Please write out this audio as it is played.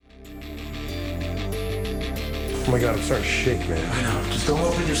Oh my god, I'm starting to shake, man. I know. Just don't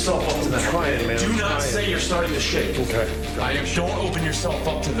open yourself up to them. I'm trying, man. Do not say you're starting to shake. Okay. Don't open yourself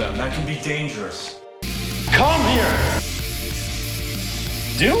up to them. That can be dangerous. Come here!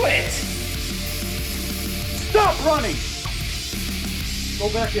 Do it! Stop running!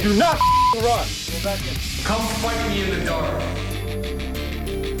 Go back in. Do not run. Go back in. Come fight me in the dark.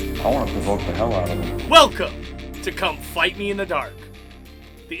 I want to provoke the hell out of him. Welcome to Come Fight Me in the Dark,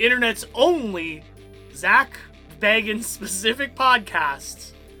 the internet's only Zach Bagans specific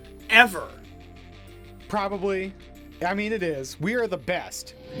podcast ever. Probably. I mean, it is. We are the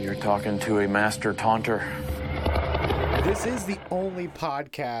best. You're talking to a master taunter. This is the only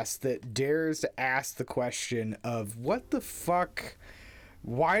podcast that dares to ask the question of what the fuck?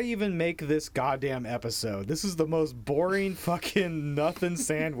 Why even make this goddamn episode? This is the most boring fucking nothing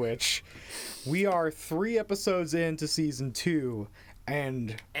sandwich. We are 3 episodes into season 2,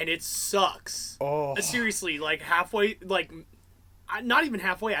 and it sucks. Oh. Seriously, like halfway, like not even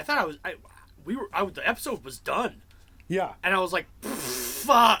halfway. I thought the episode was done. Yeah. And I was like,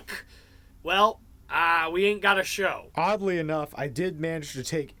 fuck. Well, we ain't got a show. Oddly enough, I did manage to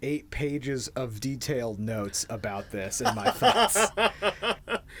take 8 pages of detailed notes about this in my thoughts.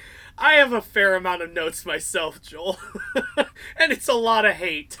 I have a fair amount of notes myself, Joel. And it's a lot of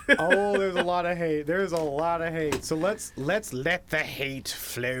hate. Oh, there's a lot of hate. There's a lot of hate. So let's let the hate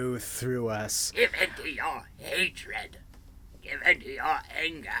flow through us. Give into your hatred. Give into your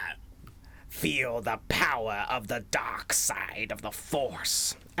anger. Feel the power of the dark side of the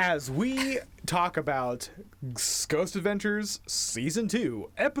Force. As we talk about Ghost Adventures Season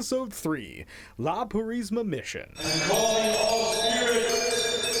 2, Episode 3, La Purisma Mission. Calling all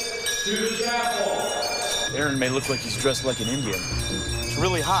spirits to the chapel. Aaron may look like he's dressed like an Indian. It's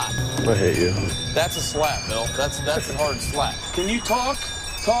really hot. I hate you. That's a slap, Bill. That's a hard slap. Can you talk?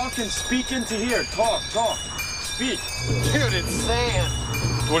 Talk and speak into here. Talk. Speak. Dude, it's sand.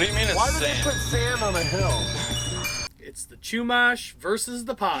 What do you mean it's Why did sand? they put sand on a hill? It's the Chumash versus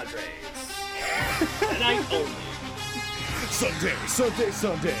the Padres. Tonight only. Sunday.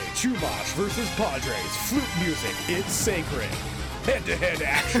 Chumash versus Padres. Flute music. It's sacred. Head-to-head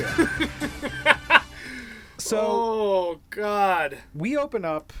action. So, oh, God. we open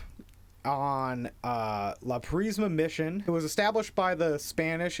up on La Purisma Mission. It was established by the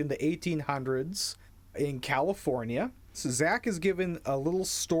Spanish in the 1800s in California. So Zach is given a little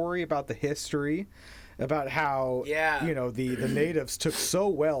story about the history, about how, the natives took so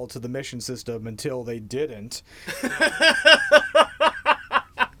well to the mission system until they didn't.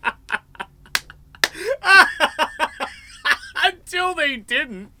 Until they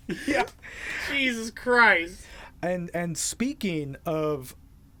didn't. Yeah. Jesus Christ. And speaking of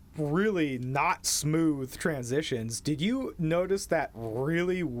really not smooth transitions, did you notice that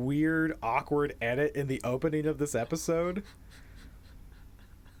really weird, awkward edit in the opening of this episode?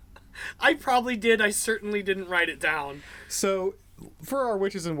 I probably did. I certainly didn't write it down. So, for our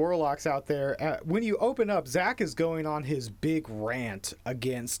witches and warlocks out there, when you open up, Zach is going on his big rant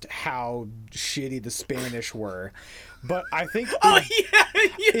against how shitty the Spanish were. But I think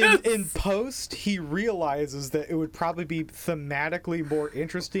in post, he realizes that it would probably be thematically more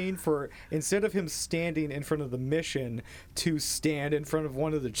interesting for, instead of him standing in front of the mission, to stand in front of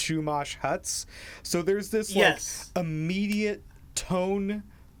one of the Chumash huts. So there's this immediate tone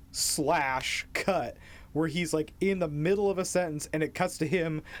 / cut where he's like in the middle of a sentence and it cuts to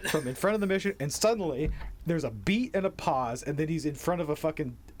him from in front of the mission, and suddenly there's a beat and a pause, and then he's in front of a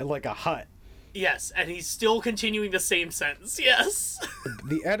fucking like a hut. Yes, and he's still continuing the same sentence. Yes.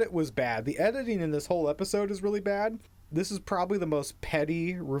 The edit was bad. The editing in this whole episode is really bad. This is probably the most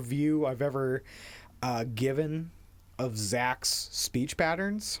petty review I've ever given of Zach's speech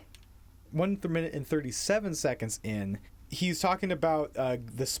patterns. 1 minute and 37 seconds in, he's talking about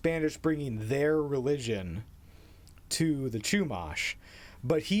the Spanish bringing their religion to the Chumash,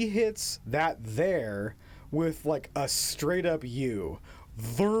 but he hits that there with like a straight up U.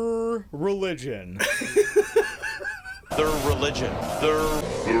 Their religion. Their religion.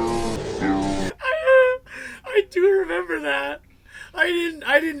 I do remember that. I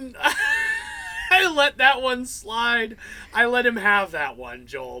didn't. I let that one slide. I let him have that one,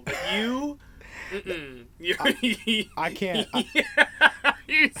 Joel. But you, I can't.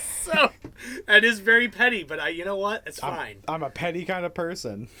 That is very petty. But you know what? It's fine. I'm a petty kind of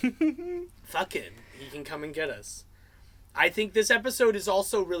person. Fuck him. He can come and get us. I think this episode is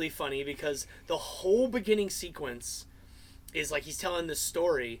also really funny because the whole beginning sequence is like he's telling this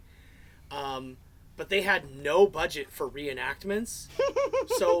story, but they had no budget for reenactments,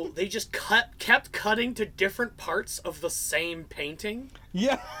 so they just kept cutting to different parts of the same painting.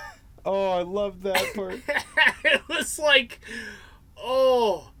 Yeah. Oh, I love that part. It was like,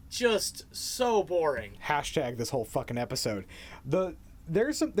 oh, just so boring. Hashtag this whole fucking episode.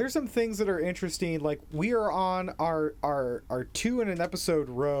 There's some things that are interesting. Like, we are on our 2 in an episode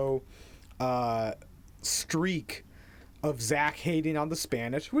row streak of Zach hating on the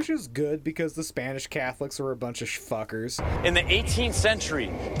Spanish, which is good because the Spanish Catholics are a bunch of fuckers. In the 18th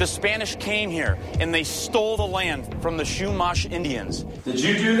century, the Spanish came here and they stole the land from the Chumash Indians. Did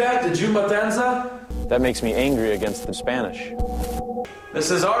you do that? Did you Matanza? That makes me angry against the Spanish. This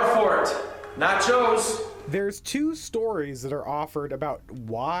is our fort, not Joe's. There's 2 stories that are offered about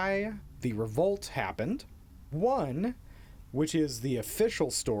why the revolt happened. One, which is the official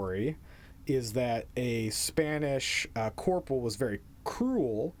story, is that a Spanish corporal was very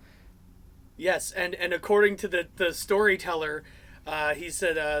cruel. Yes, and according to the storyteller, he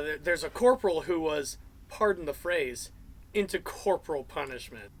said there's a corporal who was, pardon the phrase, into corporal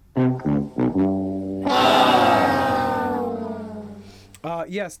punishment.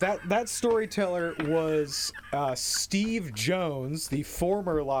 Yes, that storyteller was Steve Jones, the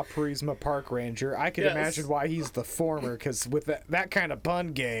former La Prisma park ranger. I can Yes. imagine why he's the former, because with that kind of pun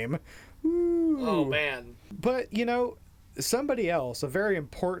game. Oh, man. But, you know, somebody else, a very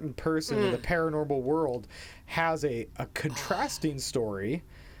important person in the paranormal world, has a contrasting story.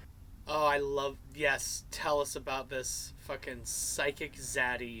 Oh, I love... Yes, tell us about this fucking psychic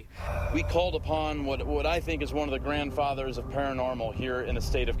zaddy. We called upon what I think is one of the grandfathers of paranormal here in the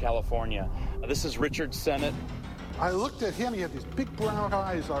state of California. This is Richard Sennett. I looked at him, he had these big brown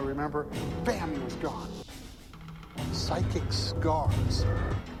eyes, I remember. Bam, he was gone. Psychic scars.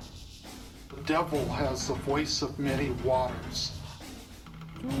 The devil has the voice of many waters.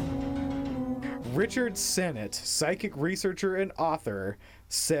 Richard Sennett, psychic researcher and author,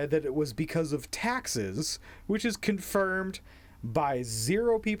 said that it was because of taxes, which is confirmed by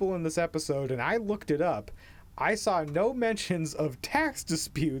 0 people in this episode, and I looked it up. I saw no mentions of tax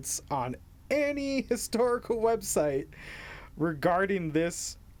disputes on any historical website regarding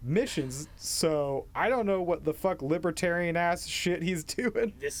this missions, so I don't know what the fuck libertarian ass shit he's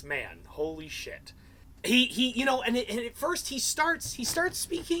doing. This man, holy shit. He you know, and at first he starts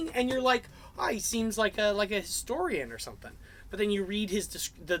speaking, and you're like, oh, he seems like a historian or something. But then you read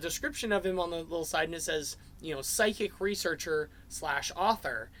the description of him on the little side, and it says, you know, psychic researcher /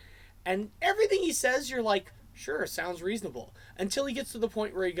 author, and everything he says, you're like, sure, sounds reasonable. Until he gets to the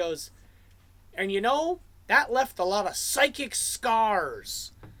point where he goes, and you know, that left a lot of psychic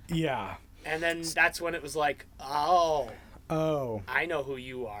scars. Yeah. And then that's when it was like, oh, I know who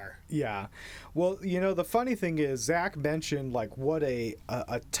you are. Yeah. Well, you know, the funny thing is, Zach mentioned, like, what a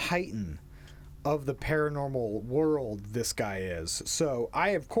titan of the paranormal world this guy is. So I,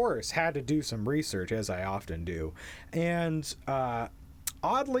 of course, had to do some research, as I often do. And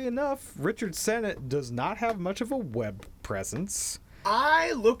oddly enough, Richard Sennett does not have much of a web presence.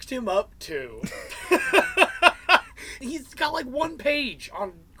 I looked him up, too. He's got, like, 1 page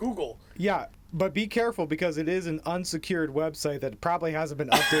on Google. Yeah, but be careful, because it is an unsecured website that probably hasn't been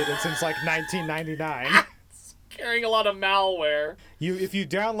updated since, like, 1999. Carrying a lot of malware. If you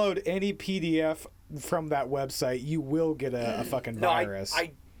download any PDF from that website, you will get a fucking virus.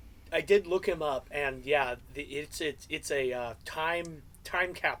 I did look him up, and yeah, it's a time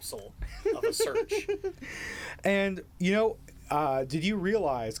capsule of a search. And you know, did you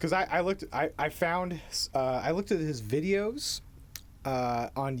realize? Because I looked at his videos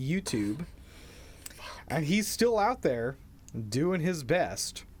on YouTube, and he's still out there doing his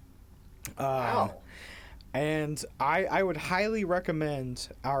best. Wow. And I would highly recommend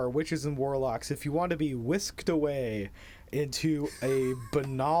our Witches and Warlocks if you want to be whisked away into a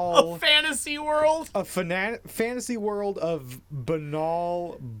banal... A fantasy world? A fantasy world of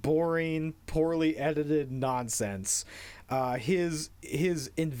banal, boring, poorly edited nonsense. His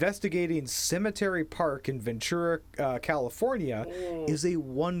investigating Cemetery Park in Ventura, California is a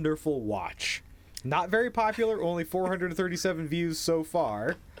wonderful watch. Not very popular, only 437 views so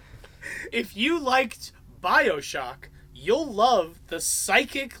far. If you liked BioShock, you'll love the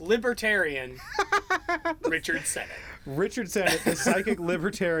psychic libertarian Richard Sennett. Richard Sennett, the psychic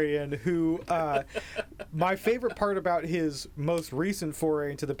libertarian who, my favorite part about his most recent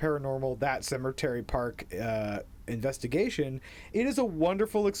foray into the paranormal, that Cemetery Park investigation, it is a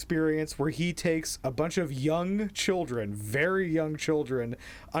wonderful experience where he takes a bunch of young children, very young children,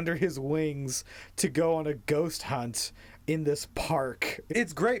 under his wings to go on a ghost hunt in this park.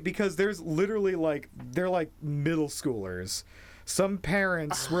 It's great because there's literally they're like middle schoolers. Some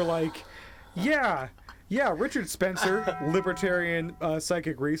parents were like, yeah, Yeah, Richard Spencer, libertarian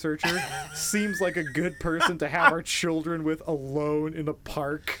psychic researcher, seems like a good person to have our children with alone in a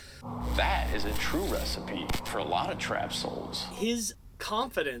park. That is a true recipe for a lot of trapped souls. His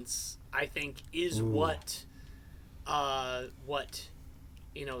confidence, I think, is what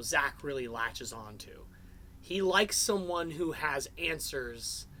Zach really latches on to. He likes someone who has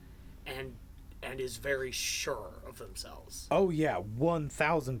answers and is very sure of themselves. Oh yeah,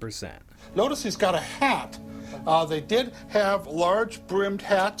 1,000%. Notice he's got a hat. They did have large brimmed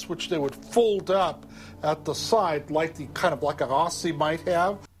hats, which they would fold up at the side, like an Aussie might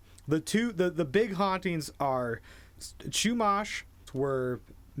have. The big hauntings are Chumash were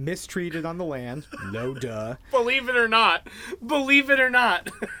mistreated on the land. No duh. Believe it or not. Believe it or not.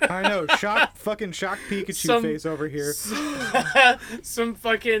 I know. Shock Pikachu face over here.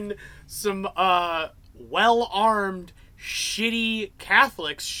 Some well-armed, shitty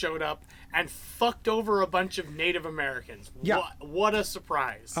Catholics showed up and fucked over a bunch of Native Americans. Yeah. What a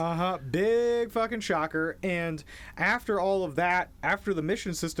surprise. Big fucking shocker. And after all of that, after the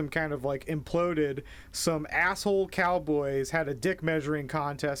mission system kind of like imploded, some asshole cowboys had a dick measuring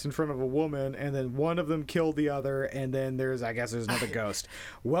contest in front of a woman, and then one of them killed the other, and then there's another ghost.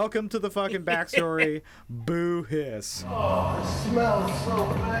 Welcome to the fucking backstory. Boo hiss. Oh, it smells so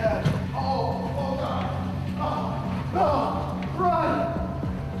bad. Oh, God. Run!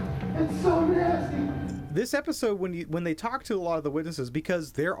 It's so nasty. This episode, when they talk to a lot of the witnesses,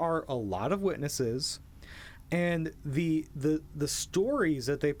 because there are a lot of witnesses, and the stories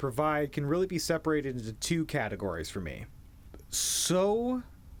that they provide can really be separated into two categories for me. So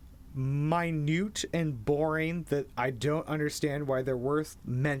minute and boring that I don't understand why they're worth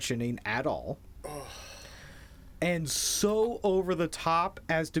mentioning at all. And so over the top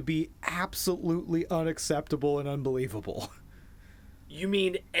as to be absolutely unacceptable and unbelievable. You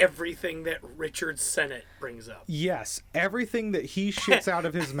mean everything that Richard Sennett brings up? Yes, everything that he shits out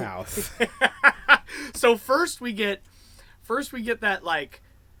of his mouth. So first we get that like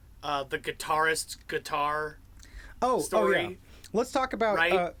the guitarist's guitar story. Oh yeah. Let's talk about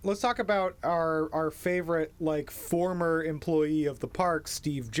our favorite like former employee of the park,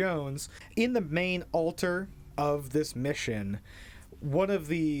 Steve Jones. In the main altar of this mission, one of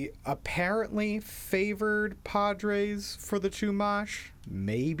the apparently favored padres for the Chumash,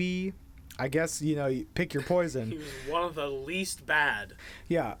 maybe. I guess, you pick your poison. He was one of the least bad.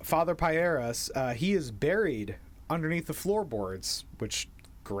 Yeah, Father Payeras, he is buried underneath the floorboards, which,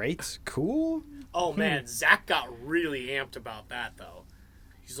 great, cool. Oh, man, Zach got really amped about that, though.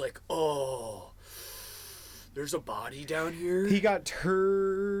 He's like, oh, there's a body down here? He got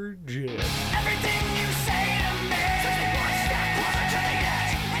turgid. Everything you say to me.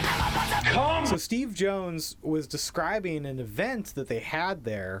 So Steve Jones was describing an event that they had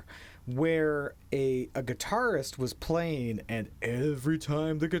there where a guitarist was playing, and every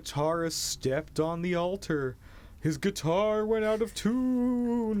time the guitarist stepped on the altar, his guitar went out of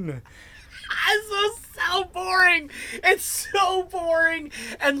tune. It's so boring. It's so boring.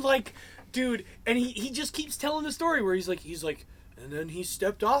 And like, dude, and he just keeps telling the story where he's like, and then he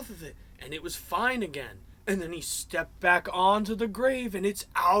stepped off of it and it was fine again. And then he stepped back onto the grave and it's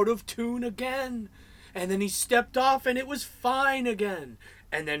out of tune again. And then he stepped off and it was fine again.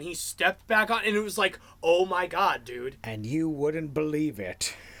 And then he stepped back on and it was like, oh my God, dude. And you wouldn't believe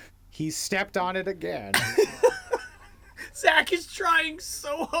it. He stepped on it again. Zach is trying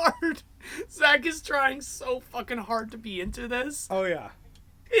so hard. Zach is trying so fucking hard to be into this. Oh, yeah.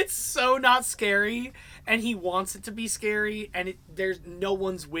 It's so not scary, and he wants it to be scary, and there's no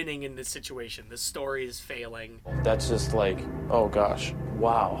one's winning in this situation. The story is failing. That's just like, oh gosh,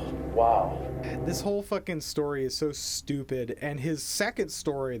 wow. This whole fucking story is so stupid, and his second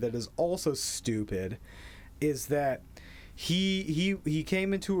story that is also stupid is that he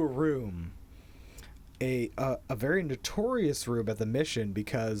came into a room, a very notorious room at the mission,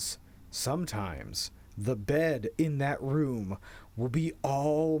 because sometimes the bed in that room will be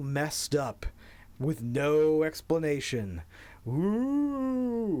all messed up with no explanation.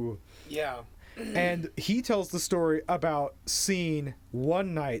 Ooh. Yeah. And he tells the story about seeing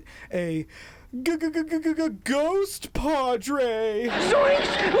one night a ghost padre.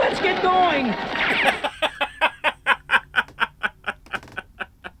 Zoinks! Let's get going!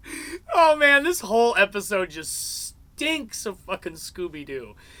 Oh man, this whole episode just stinks of fucking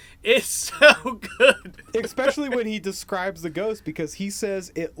Scooby-Doo. It's so good. Especially when he describes the ghost, because he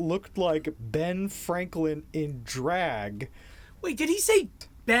says it looked like Ben Franklin in drag. Wait, did he say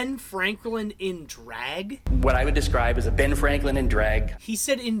Ben Franklin in drag? What I would describe as a Ben Franklin in drag. He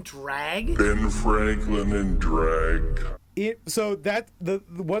said in drag? Ben Franklin in drag. So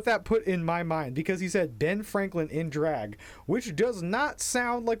what that put in my mind, because he said Ben Franklin in drag, which does not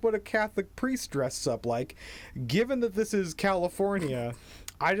sound like what a Catholic priest dresses up like. Given that this is California,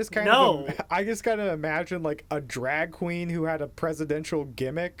 I just kind of imagine like a drag queen who had a presidential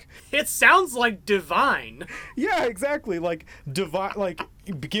gimmick. It sounds like Divine. Yeah, exactly. Like Divine, like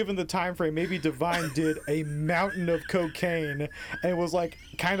given the time frame, maybe Divine did a mountain of cocaine and was like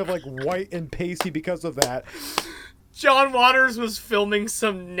kind of like white and pasty because of that. John Waters was filming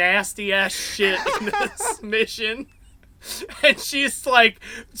some nasty ass shit in this mission. And she's like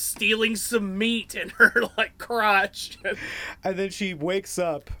stealing some meat in her like crotch. And then she wakes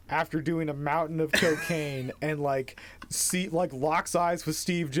up after doing a mountain of cocaine and like locks eyes with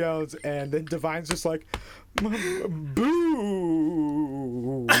Steve Jones, and then Divine's just like boo.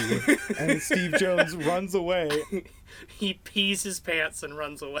 And Steve Jones runs away. He pees his pants and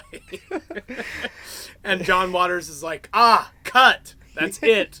runs away. And John Waters is like, cut. That's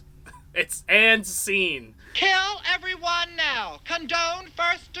it. It's and scene. Kill everyone now. Condone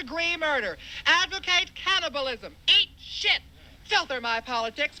first-degree murder. Advocate cannibalism. Eat shit. Filth are my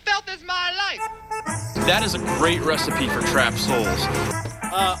politics. Filth is my life. That is a great recipe for trapped souls.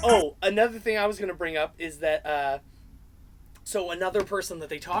 Another thing I was going to bring up is that, so another person that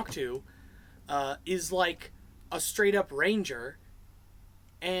they talk to is like a straight-up ranger,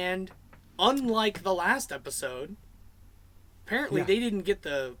 and unlike the last episode, apparently they didn't get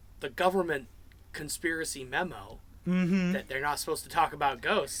the government conspiracy memo that they're not supposed to talk about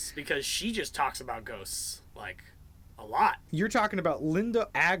ghosts, because she just talks about ghosts like a lot. You're talking about Linda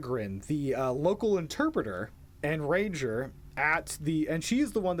Agren, the local interpreter and ranger and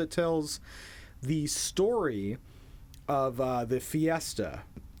she's the one that tells the story of the fiesta.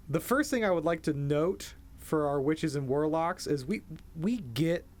 The first thing I would like to note for our witches and warlocks is we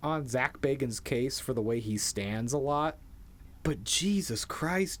get on Zach Bagans' case for the way he stands a lot, but Jesus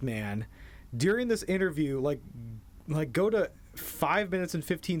Christ, man. During this interview, like go to 5 minutes and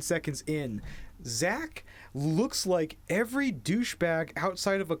 15 seconds in, Zach looks like every douchebag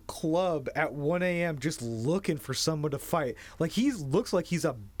outside of a club at 1 a.m. just looking for someone to fight. Like, he looks like he's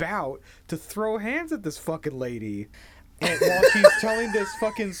about to throw hands at this fucking lady. And while she's telling this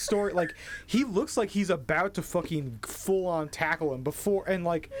fucking story, like, he looks like he's about to fucking full-on tackle him before. And,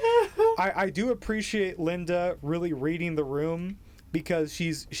 like, I do appreciate Linda really reading the room, because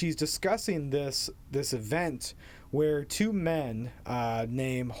she's discussing this event where two men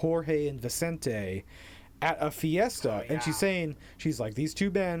named Jorge and Vicente at a fiesta. And she's like, these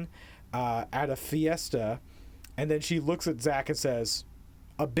two men at a fiesta, and then she looks at Zach and says,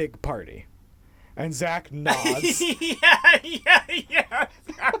 a big party. And Zach nods.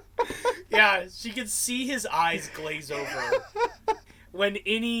 Yeah, she could see his eyes glaze over when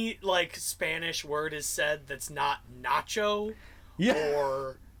any like Spanish word is said that's not nacho.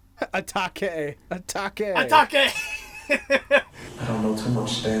 Or Ataque. I don't know too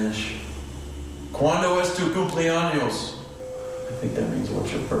much Spanish. ¿Cuándo es tu cumpleaños? I think that means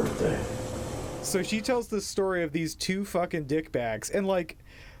what's your birthday. So she tells the story of these two fucking dickbags, and like,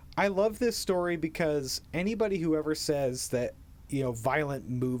 I love this story because anybody who ever says that, you know, violent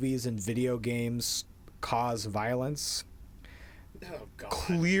movies and video games cause violence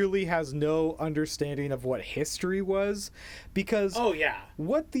clearly has no understanding of what history was, because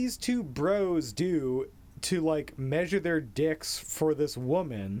what these two bros do to like measure their dicks for this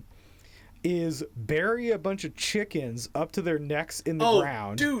woman is bury a bunch of chickens up to their necks in the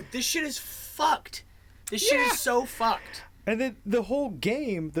ground. Dude, this shit is fucked. This shit is so fucked. And then the whole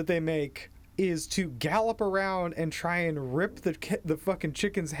game that they make is to gallop around and try and rip the fucking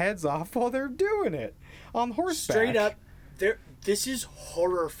chickens' heads off while they're doing it on horseback. Straight up, this is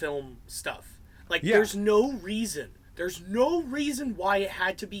horror film stuff. Like, there's no reason why it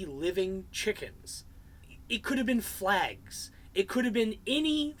had to be living chickens. It could have been flags. It could have been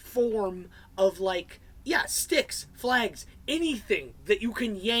any form of, like, sticks, flags, anything that you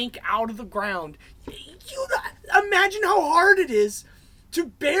can yank out of the ground. You imagine how hard it is to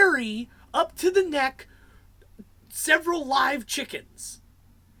bury up to the neck several live chickens.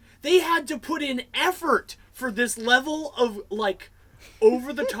 They had to put in effort for this level of, like,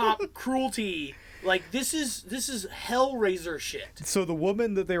 over-the-top cruelty. Like, this is Hellraiser shit. So the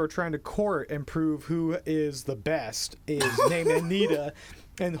woman that they were trying to court and prove who is the best is named Anita.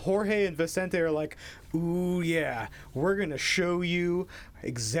 And Jorge and Vicente are like, ooh, yeah, we're going to show you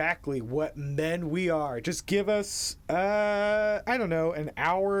exactly what men we are. Just give us, I don't know, an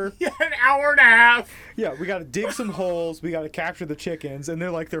hour. Yeah, an hour and a half. Yeah, we got to dig some holes. We got to capture the chickens. And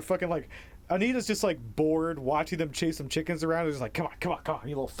they're fucking like, Anita's just like bored watching them chase some chickens around. They're just like, come on,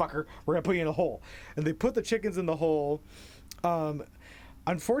 you little fucker. We're gonna put you in a hole. And they put the chickens in the hole.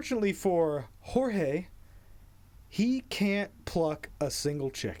 Unfortunately for Jorge, he can't pluck a single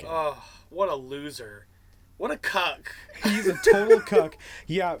chicken. Oh, what a loser. What a cuck. He's a total cuck.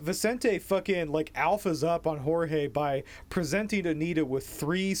 Yeah, Vicente fucking like alphas up on Jorge by presenting Anita with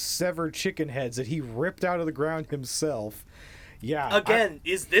 3 severed chicken heads that he ripped out of the ground himself. Yeah. Again,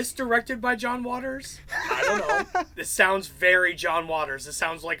 is this directed by John Waters? I don't know. This sounds very John Waters. This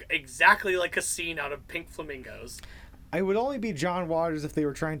sounds like exactly like a scene out of Pink Flamingos. I would only be John Waters if they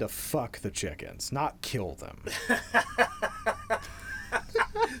were trying to fuck the chickens, not kill them.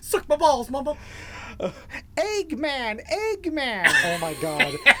 Suck my balls, mama. Eggman! Oh my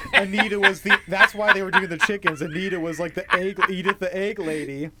god. Anita was that's why they were doing the chickens. Anita was like Edith the egg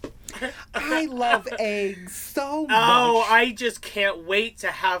lady. I love eggs so much. Oh, I just can't wait to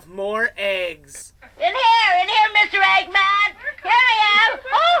have more eggs. In here, Mr. Eggman. Here I am.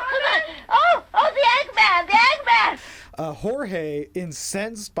 Oh, the Eggman. Jorge,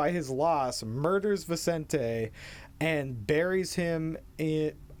 incensed by his loss, murders Vicente and buries him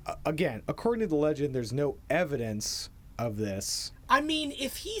in... Again, according to the legend, there's no evidence of this. I mean,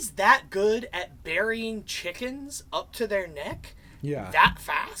 if he's that good at burying chickens up to their neck, that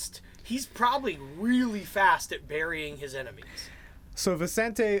fast, he's probably really fast at burying his enemies. So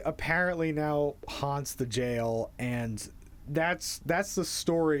Vicente apparently now haunts the jail, and that's the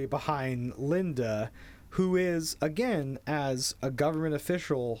story behind Linda, who is, again, as a government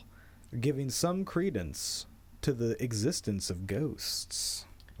official, giving some credence to the existence of ghosts.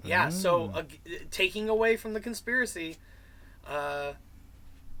 Yeah, so taking away from the conspiracy, that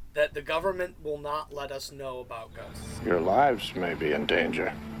the government will not let us know about ghosts. Your lives may be in danger.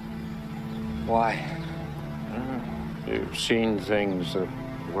 Why? You've seen things that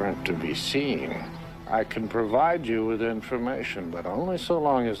weren't to be seen. I can provide you with information, but only so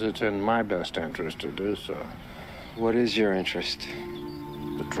long as it's in my best interest to do so. What is your interest?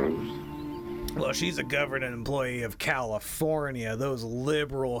 The truth. Well, she's a government employee of California. Those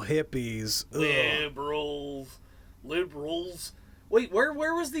liberal hippies. Liberals. Wait,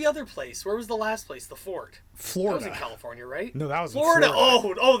 where was the other place? Where was the last place? The fort. Florida. That was in California, right? No, that was Florida. In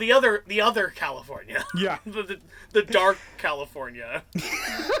Florida. Oh, the other California. Yeah. the dark California.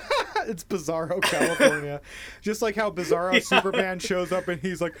 It's Bizarro California. Just like how Bizarro Superman shows up and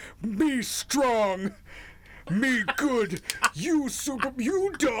he's like, me strong, me good, you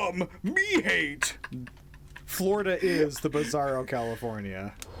dumb, me hate. Florida is the Bizarro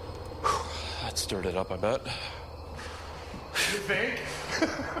California. That stirred it up, I bet. You think?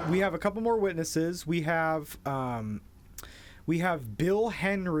 We have a couple more witnesses. We have Bill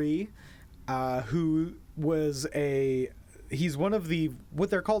Henry, who was he's one of the what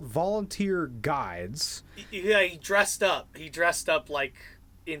they're called volunteer guides. Yeah, he dressed up. He dressed up like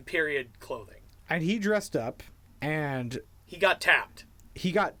in period clothing. And he dressed up and he got tapped.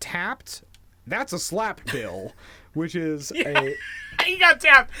 That's a slap bill, which is he got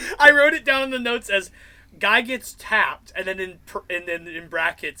tapped. I wrote it down in the notes as guy gets tapped, and then in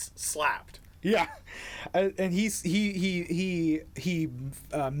brackets slapped. Yeah, and he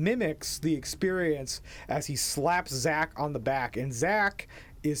mimics the experience as he slaps Zach on the back, and Zach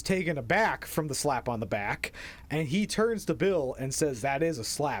is taken aback from the slap on the back, and he turns to Bill and says that is a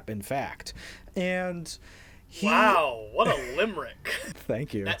slap, in fact. And wow, what a limerick!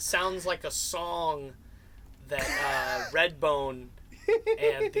 Thank you. That sounds like a song that Redbone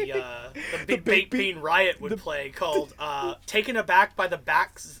and the Baked Bean Riot would play called "Taken Aback by the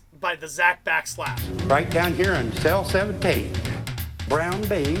Zach Backslap." Right down here in cell 17, Brown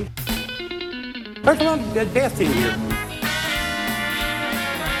B. There's a lot of death in here.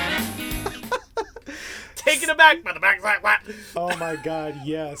 Taken aback by the backslap. Oh my God,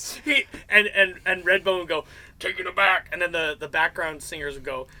 yes. And Redbone would go, taken aback, and then the background singers would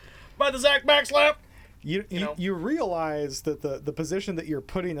go, by the Zach Backslap. You realize that the position that you're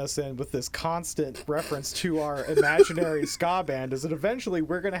putting us in with this constant reference to our imaginary ska band is that eventually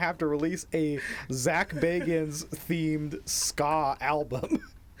we're going to have to release a Zach Bagans themed ska album.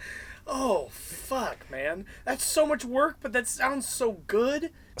 Oh, fuck, man. That's so much work, but that sounds so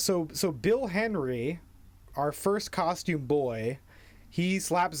good. So Bill Henry, our first costume boy, he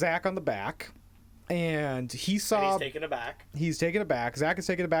slapped Zach on the back. And he's taken aback. Zach is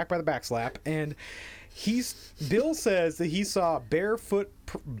taken aback by the back slap, and Bill says that he saw barefoot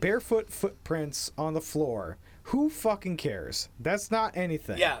footprints on the floor. Who fucking cares? That's not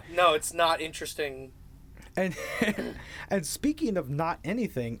anything. Yeah, no, it's not interesting. And speaking of not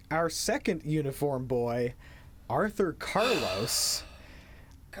anything, our second uniform boy, Arthur Carlos,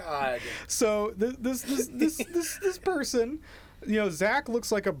 God. So this person, you know, Zach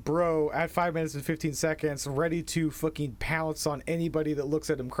looks like a bro at 5 minutes and 15 seconds, ready to fucking pounce on anybody that looks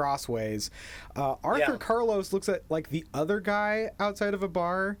at him crossways. Arthur Carlos looks at like the other guy outside of a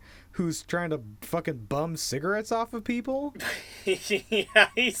bar who's trying to fucking bum cigarettes off of people. Yeah,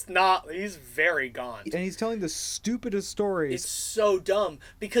 he's very gaunt. And he's telling the stupidest stories. It's so dumb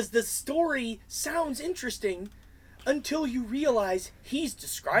because the story sounds interesting until you realize he's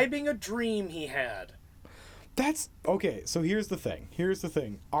describing a dream he had. That's okay. So here's the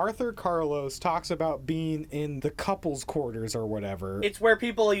thing. Arthur Carlos talks about being in the couples quarters or whatever. It's where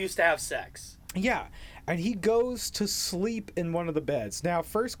people used to have sex. Yeah. And he goes to sleep in one of the beds. Now,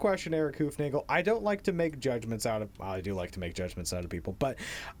 first question, Eric Hoofnagel. I don't like to make judgments out of... Well, I do like to make judgments out of people, but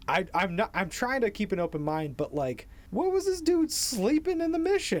I'm trying to keep an open mind, but like, what was this dude sleeping in the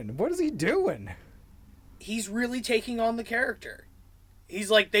mission? What is he doing? He's really taking on the character. He's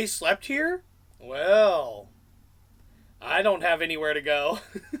like, they slept here? Well, I don't have anywhere to go.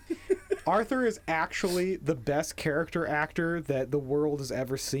 Arthur is actually the best character actor that the world has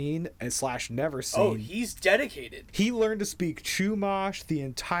ever seen and / never seen. Oh, he's dedicated. He learned to speak Chumash the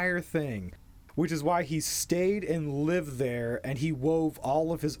entire thing, which is why he stayed and lived there, and he wove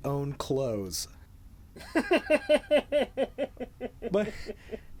all of his own clothes. But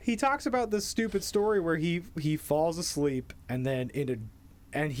he talks about this stupid story where he falls asleep and then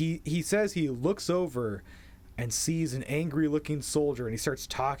he says he looks over and sees an angry looking soldier, and he starts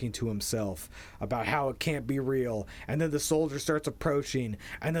talking to himself about how it can't be real, and then the soldier starts approaching,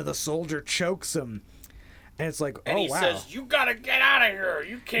 and then the soldier chokes him, and it's like, and oh he wow, says, you gotta get out of here,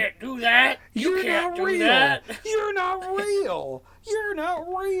 you can't do that, you're can't not do real, that. you're not real, you're not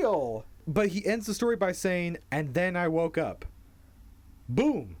real. But he ends the story by saying, and then I woke up.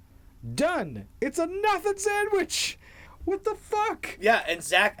 Boom, done. It's a nothing sandwich. What the fuck? Yeah, and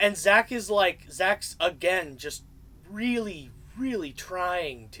Zach is like, Zach's again just really, really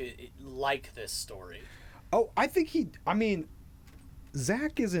trying to like this story. Oh, I think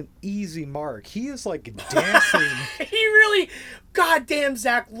Zach is an easy mark. He is like dancing. He really, goddamn,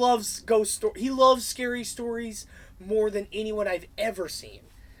 Zach loves ghost stories. He loves scary stories more than anyone I've ever seen.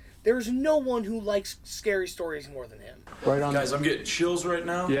 There's no one who likes scary stories more than him. Right on. Guys, I'm getting chills right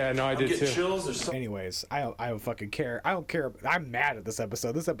now. Yeah, no, I did too. Chills. Anyways, I don't fucking care. I don't care. I'm mad at this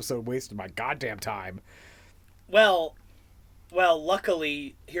episode. This episode wasted my goddamn time. Well,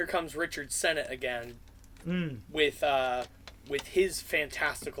 luckily, here comes Richard Sennett again with his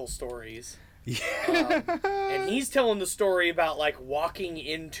fantastical stories. Yeah. And he's telling the story about like walking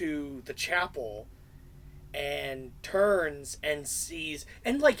into the chapel and turns and sees,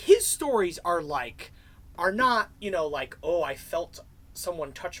 and like his stories are not, you know, like, oh, I felt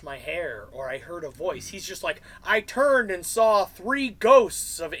someone touch my hair or I heard a voice. He's just like, I turned and saw 3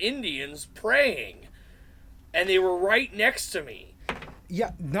 ghosts of Indians praying, and they were right next to me.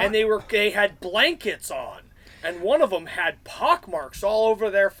 Yeah, and they had blankets on, and one of them had pockmarks all over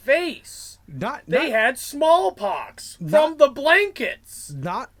their face. They had smallpox from the blankets.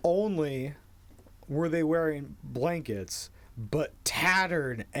 Not only were they wearing blankets, but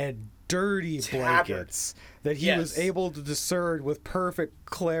tattered and dirty blankets that he was able to discern with perfect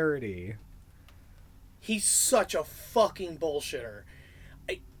clarity. He's such a fucking bullshitter.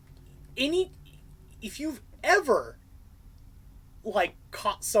 If you've ever like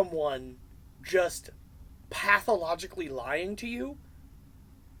caught someone just pathologically lying to you,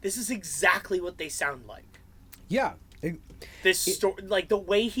 this is exactly what they sound like. Yeah. Like the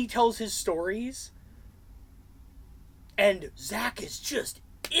way he tells his stories, and Zach is just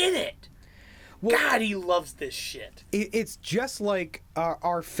in it. Well, God, he loves this shit. It's just like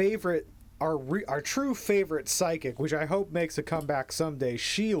our favorite, our true favorite psychic, which I hope makes a comeback someday,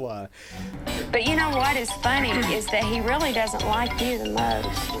 Sheila. But you know what is funny is that he really doesn't like you the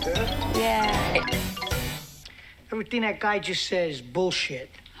most. Yeah. Everything that guy just says is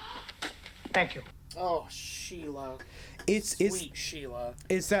bullshit. Thank you. Oh, Sheila. Sweet Sheila.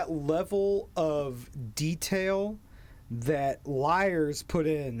 It's that level of detail that liars put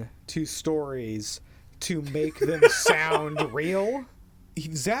in to stories to make them sound real.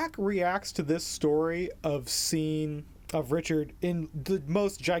 Zach reacts to this story of Richard in the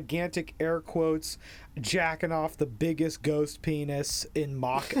most gigantic air quotes, jacking off the biggest ghost penis in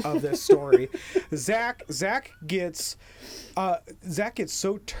mock of this story. Zach gets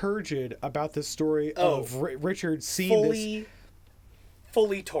so turgid about this story of Richard seeing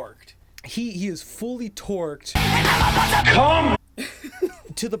fully torqued. He is fully torqued. Come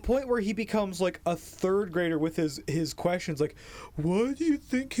to the point where he becomes like a third grader with his questions, like, why do you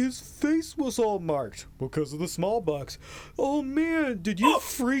think his face was all marked? Because of the smallpox. Oh man, did you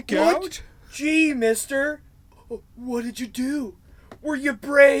freak out? Gee, mister, what did you do? Were you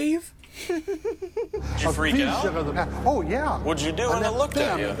brave? Did you freak out? Oh, yeah. What'd you do when I looked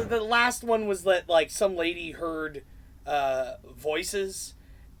at you? The last one was that, like, some lady heard voices,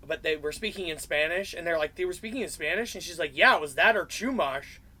 but they were speaking in Spanish, and they're like, they were speaking in Spanish, and she's like, yeah, it was that or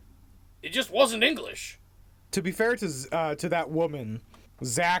Chumash. It just wasn't English. To be fair to that woman,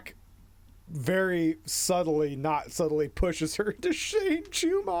 Zach very subtly, not subtly, pushes her to Shane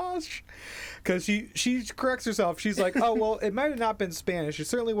Chumash. Because she corrects herself. She's like, oh, well, it might have not been Spanish. It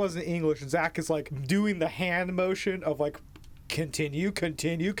certainly wasn't English. And Zach is like doing the hand motion of like, continue.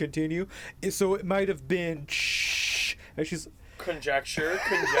 So it might have been shh. And she's... Conjecture.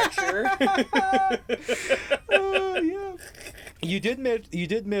 Yeah. You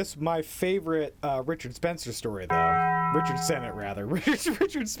did miss my favorite Richard Spencer story, though. Richard Sennett, rather.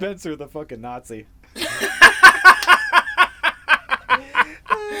 Richard Spencer, the fucking Nazi.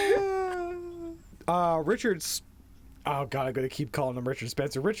 Oh god, I'm gonna keep calling him Richard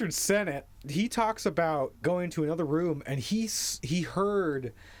Spencer. Richard Sennett, he talks about going to another room and he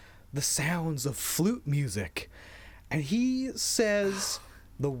heard the sounds of flute music, and he says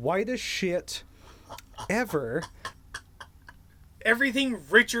the whitest shit ever. Everything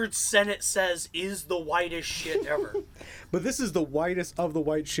Richard Sennett says is the whitest shit ever. But this is the whitest of the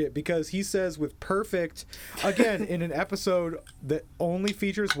white shit, because he says with perfect, again, in an episode that only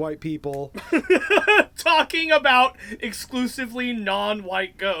features white people. Talking about exclusively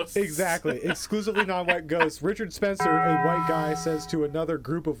non-white ghosts. Exactly. Exclusively non-white ghosts. Richard Spencer, a white guy, says to another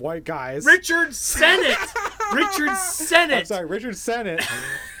group of white guys. Richard Sennett! Richard Sennett! I'm sorry, Richard Sennett.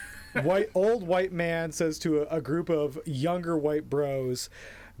 Old white man says to a group of younger white bros,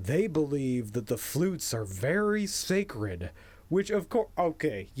 they believe that the flutes are very sacred, which of course,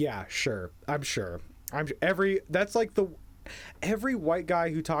 okay, yeah, sure, I'm sure. That's like every white guy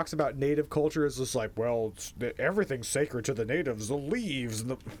who talks about native culture is just like, well, everything's sacred to the natives, the leaves.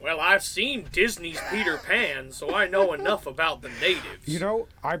 Well, I've seen Disney's Peter Pan, so I know enough about the natives. You know,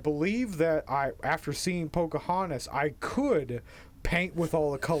 I believe that after seeing Pocahontas, I could paint with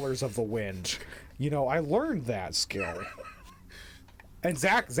all the colors of the wind. You know, I learned that skill. And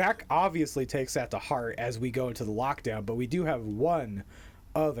Zach obviously takes that to heart as we go into the lockdown, but we do have one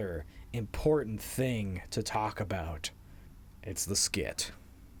other important thing to talk about. It's the skit.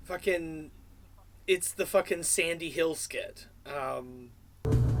 It's the fucking Sandy Hill skit.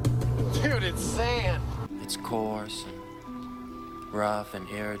 Dude, it's sand. It's coarse and rough and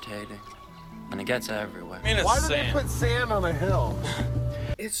irritating. And it gets everywhere. I mean, why do they put sand on a hill?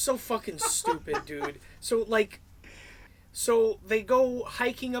 It's so fucking stupid, dude. So they go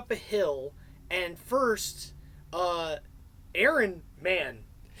hiking up a hill, and first, Aaron, man,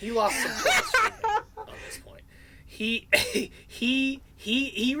 he lost some points for me on this point. He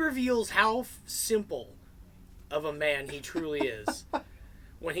reveals how simple of a man he truly is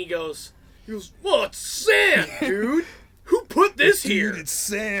when he goes, well, it's sand, dude. Who put this here? Dude, it's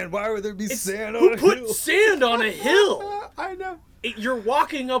sand. Why would there be sand on a hill? Who put sand on a hill? I know. You're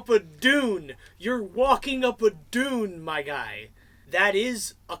walking up a dune. You're walking up a dune, my guy. That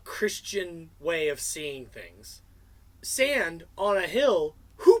is a Christian way of seeing things. Sand on a hill.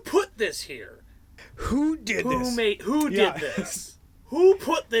 Who put this here? Who did this? Who did this? Who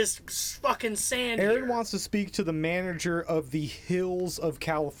put this fucking sand here? Aaron wants to speak to the manager of the hills of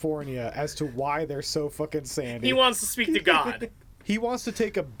California as to why they're so fucking sandy. He wants to speak to God. He wants to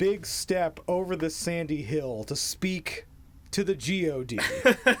take a big step over the sandy hill to speak to the God.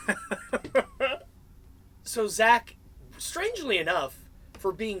 So Zach, strangely enough,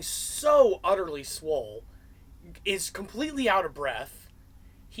 for being so utterly swole, is completely out of breath.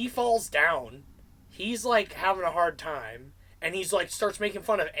 He falls down. He's like having a hard time. And he's like, starts making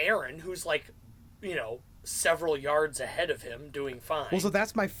fun of Aaron, who's like, you know, several yards ahead of him, doing fine. Well, so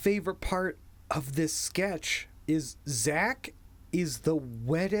that's my favorite part of this sketch, is Zach is the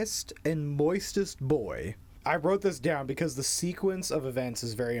wettest and moistest boy. I wrote this down because the sequence of events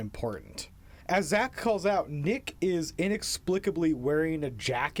is very important. As Zach calls out, Nick is inexplicably wearing a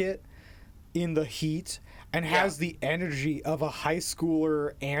jacket in the heat and has the energy of a high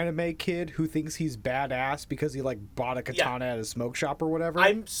schooler anime kid who thinks he's badass because he like bought a katana at a smoke shop or whatever.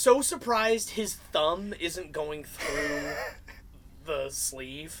 I'm so surprised his thumb isn't going through the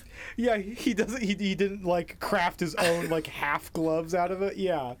sleeve. Yeah, he doesn't. He didn't like craft his own like half gloves out of it.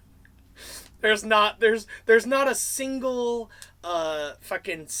 Yeah. There's not a single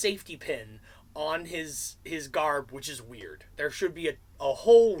fucking safety pin on his garb, which is weird. There should be a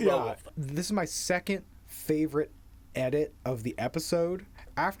whole row of them. This is my second favorite edit of the episode.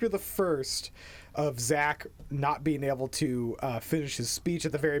 After the first of Zach not being able to finish his speech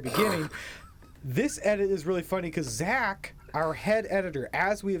at the very beginning, this edit is really funny because Zach, our head editor,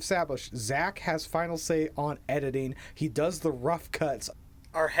 as we established, Zach has final say on editing. He does the rough cuts.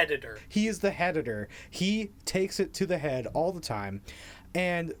 Our head editor. He is the head editor. He takes it to the head all the time.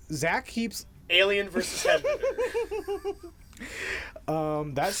 And Zach keeps... Alien versus head editor.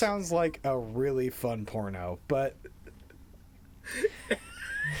 That sounds like a really fun porno, but...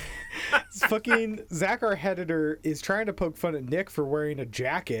 Fucking Zach, our head editor, is trying to poke fun at Nick for wearing a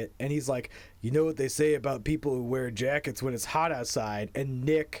jacket, and he's like, you know what they say about people who wear jackets when it's hot outside? And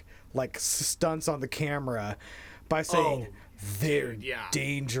Nick, like, stunts on the camera by saying, they're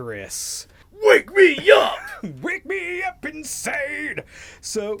dangerous. Wake me up! Wake me up inside!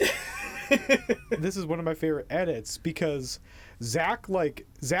 So, this is one of my favorite edits because Zach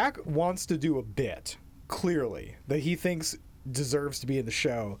wants to do a bit, clearly, that he thinks deserves to be in the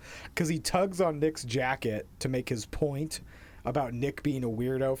show, because he tugs on Nick's jacket to make his point about Nick being a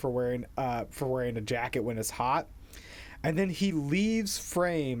weirdo for wearing a jacket when it's hot, and then he leaves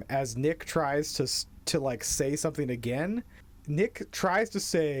frame as Nick tries to like say something again. Nick tries to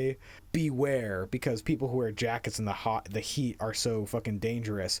say beware because people who wear jackets in the heat are so fucking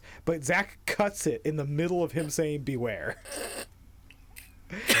dangerous, but Zach cuts it in the middle of him saying beware.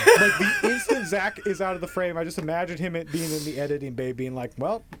 Like, the instant Zach is out of the frame, I just imagine him being in the editing bay being like,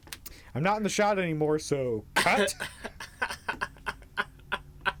 well, I'm not in the shot anymore, so cut.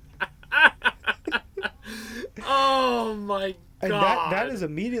 Oh my god. And that is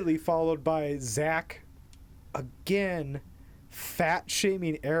immediately followed by Zach again fat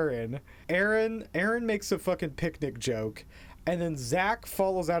shaming Aaron. Aaron makes a fucking picnic joke, and then Zach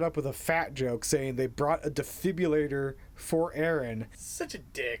follows that up with a fat joke saying they brought a defibrillator for Aaron. Such a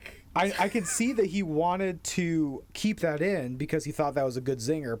dick. I can see that he wanted to keep that in because he thought that was a good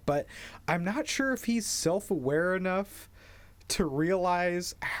zinger, but I'm not sure if he's self-aware enough to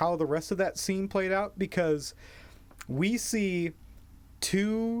realize how the rest of that scene played out, because we see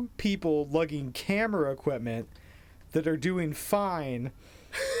two people lugging camera equipment that are doing fine.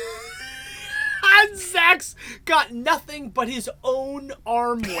 And Zach's got nothing but his own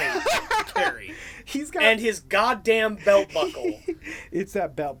arm weight to carry. And his goddamn belt buckle. It's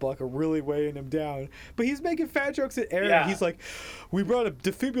that belt buckle really weighing him down. But he's making fat jokes at Aaron. Yeah. He's like, we brought a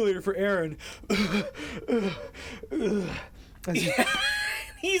defibrillator for Aaron.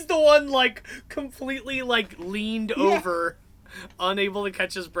 He's the one, like, completely, like, leaned over, unable to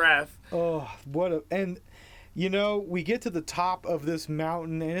catch his breath. Oh, and you know, we get to the top of this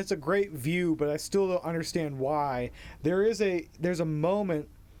mountain and it's a great view, but I still don't understand why. There's a moment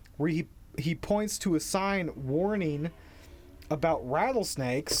where he points to a sign warning about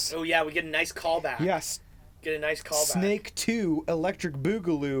rattlesnakes. Oh yeah, we get a nice callback. Yes. Get a nice callback. Snake 2 Electric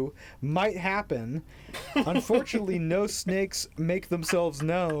Boogaloo might happen. Unfortunately, no snakes make themselves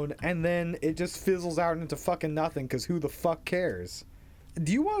known, and then it just fizzles out into fucking nothing, because who the fuck cares?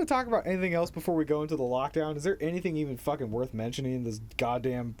 Do you want to talk about anything else before we go into the lockdown? Is there anything even fucking worth mentioning in this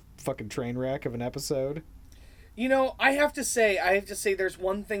goddamn fucking train wreck of an episode? You know, I have to say there's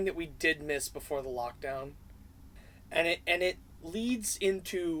one thing that we did miss before the lockdown. And it leads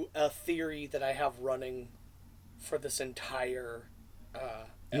into a theory that I have running for this entire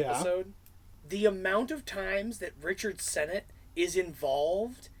episode. The amount of times that Richard Sennett is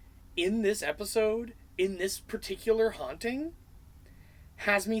involved in this episode, in this particular haunting,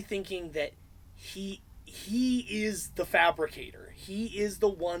 has me thinking that he is the fabricator. He is the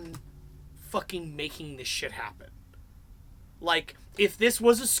one fucking making this shit happen. Like, if this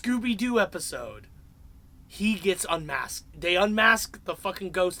was a Scooby-Doo episode, he gets unmasked. They unmask the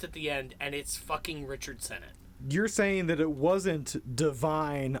fucking ghost at the end, and it's fucking Richard Sennett. You're saying that it wasn't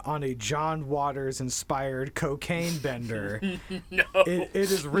Divine on a John Waters-inspired cocaine bender. No. It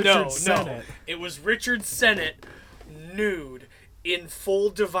is Richard Sennett. No. It was Richard Sennett, nude, in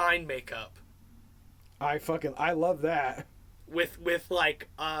full Divine makeup. I love that. With like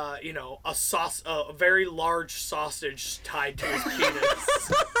a very large sausage tied to his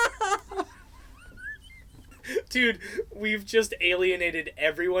penis. Dude, we've just alienated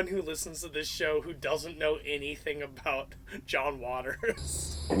everyone who listens to this show who doesn't know anything about John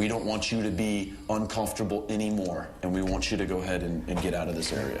Waters. We don't want you to be uncomfortable anymore, and we want you to go ahead and get out of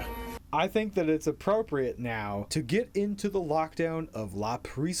this area. I think that it's appropriate now to get into the lockdown of La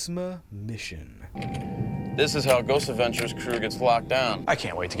Prisma Mission. This is how Ghost Adventures crew gets locked down. I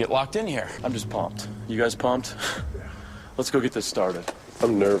can't wait to get locked in here. I'm just pumped. You guys pumped? Let's go get this started.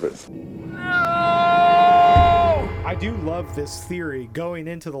 I'm nervous. I I do love this theory going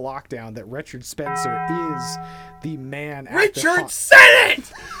into the lockdown that Richard Spencer is the man at Richard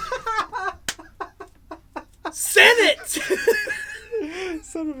Sennett! Sennett!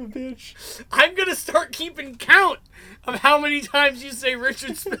 Son of a bitch. I'm gonna start keeping count of how many times you say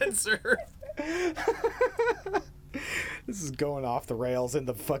Richard Spencer. This is going off the rails in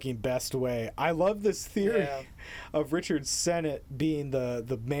the fucking best way. I love this theory of Richard Sennett being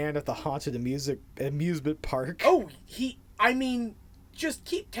the man at the haunted amusement park. Oh, I mean, just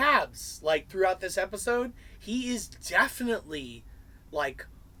keep tabs, like, throughout this episode. He is definitely, like,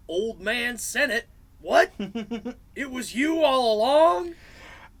 old man Sennett. What? It was you all along?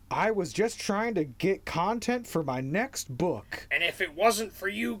 I was just trying to get content for my next book. And if it wasn't for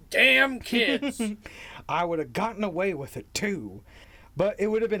you damn kids. I would have gotten away with it too. But it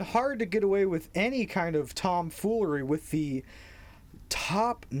would have been hard to get away with any kind of tomfoolery with the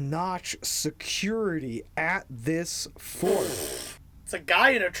top-notch security at this fort. It's a guy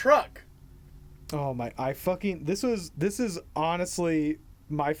in a truck. Oh my, this is honestly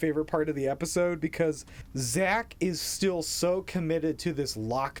my favorite part of the episode because Zach is still so committed to this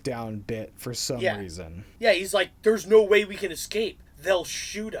lockdown bit for some reason. Yeah, he's like, there's no way we can escape. They'll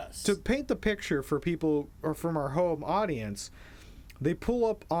shoot us. To paint the picture for people or from our home audience, they pull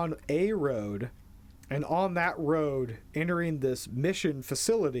up on a road, and on that road, entering this mission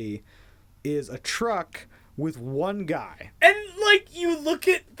facility, is a truck with one guy. And like you look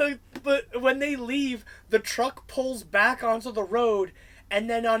at the when they leave, the truck pulls back onto the road, and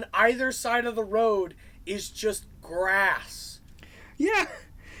then on either side of the road is just grass. Yeah.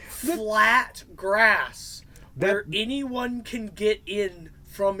 Flat grass where anyone can get in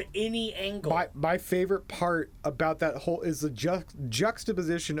from any angle. My favorite part about that whole is the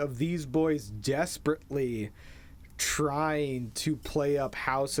juxtaposition of these boys desperately trying to play up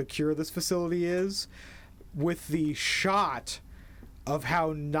how secure this facility is with the shot of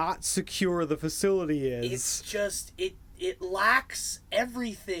how not secure the facility is. It's just it lacks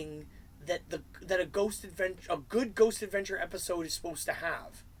everything that a good Ghost Adventure episode is supposed to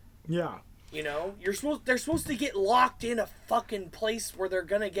have. Yeah. You know, they're supposed to get locked in a fucking place where they're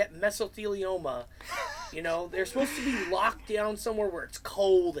gonna get mesothelioma. You know, they're supposed to be locked down somewhere where it's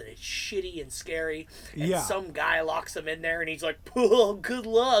cold and it's shitty and scary. And some guy locks them in there and he's like, "Oh, good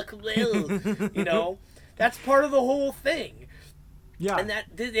luck." You know, that's part of the whole thing. Yeah. And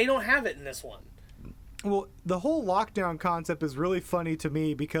that they don't have it in this one. Well, the whole lockdown concept is really funny to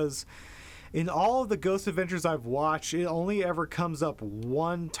me because in all of the Ghost Adventures I've watched, it only ever comes up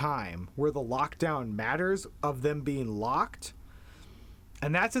one time where the lockdown matters of them being locked.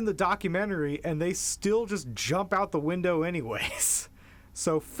 And that's in the documentary, and they still just jump out the window anyways.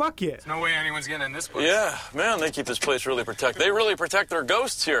 So fuck it. There's no way anyone's getting in this place. Yeah, man, they keep this place really protected. They really protect their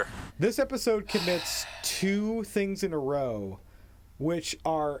ghosts here. This episode commits two things in a row, which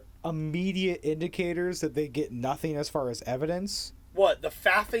are immediate indicators that they get nothing as far as evidence. What, the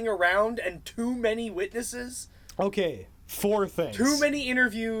faffing around and too many witnesses? Okay, 4 things. Too many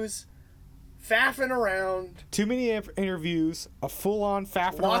interviews, faffing around. Too many interviews, a full-on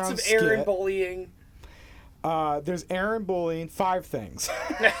faffing lots around of skit. Aaron bullying. There's Aaron bullying, 5 things.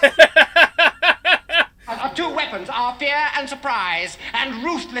 Our 2 weapons are fear and surprise and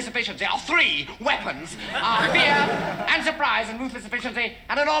ruthless efficiency. Our 3 weapons are fear and surprise and ruthless efficiency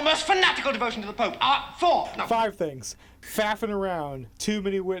and an almost fanatical devotion to the Pope. Our 5 things. Faffing around, too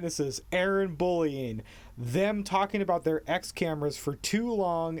many witnesses, Aaron bullying, them talking about their X cameras for too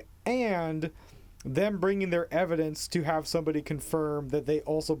long, and them bringing their evidence to have somebody confirm that they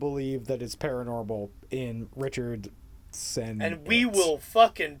also believe that it's paranormal in Richard Sennett. And we will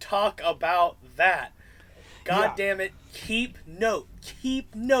fucking talk about that. God damn it. Keep note,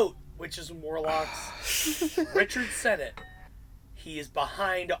 Witches and Warlocks. Richard Sennett. He is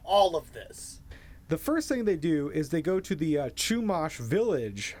behind all of this. The first thing they do is they go to the Chumash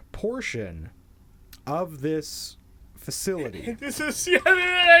village portion of this facility. This is where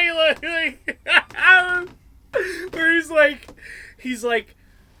he's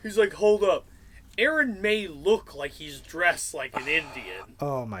like, hold up. Aaron may look like he's dressed like an Indian.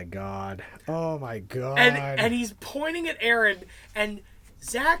 Oh my god. And he's pointing at Aaron, and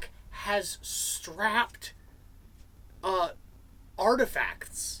Zach has strapped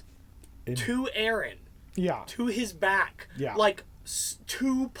artifacts to Aaron. Yeah. To his back. Yeah. Like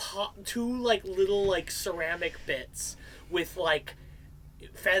two like little like ceramic bits with like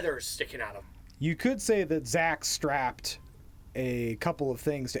feathers sticking out of them. You could say that Zach strapped a couple of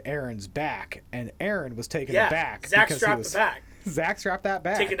things to Aaron's back, and Aaron was taking it back. Zach strapped the back. Zach strapped that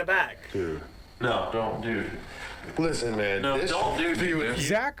back. Taking it back. Dude. No, don't, dude. Listen, man. No, don't, dude.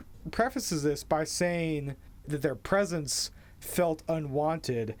 Zach prefaces this by saying their presence felt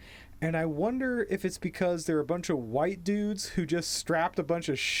unwanted. And I wonder if it's because they're a bunch of white dudes who just strapped a bunch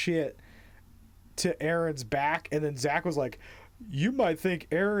of shit to Aaron's back, and then Zach was like, you might think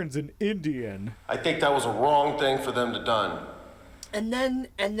Aaron's an Indian. I think that was a wrong thing for them to done. And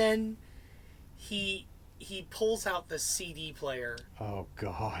then he pulls out the CD player. Oh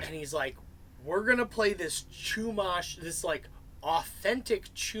God. And he's like, we're gonna play this Chumash, this like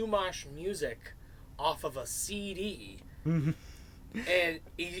authentic Chumash music off of a CD. Mm-hmm. And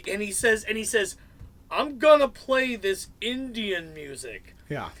he says, I'm gonna play this Indian music.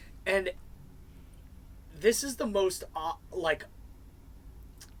 Yeah. And this is the most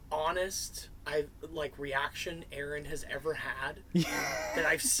honest reaction Aaron has ever had that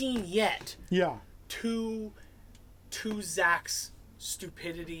I've seen yet. Yeah. To Zach's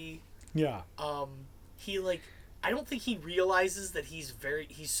stupidity. Yeah. He I don't think he realizes that he's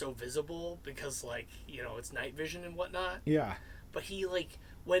so visible because it's night vision and whatnot. Yeah. But he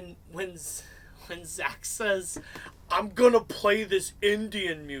when Zach says, I'm gonna play this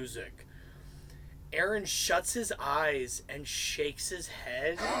Indian music, Aaron shuts his eyes and shakes his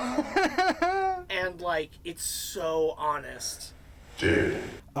head. And it's so honest. Dude.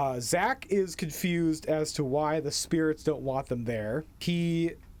 Zach is confused as to why the spirits don't want them there.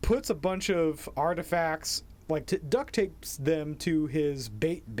 He puts a bunch of artifacts, duct tapes them to his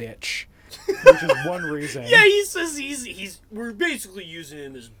bait bitch, which is one reason. Yeah, he says we're basically using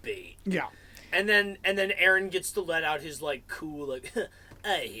him as bait. Yeah. And then Aaron gets to let out his cool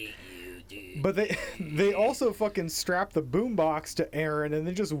I hate you, dude. But they also fucking strap the boombox to Aaron and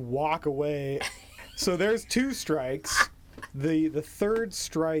then just walk away. So there's 2 strikes. The third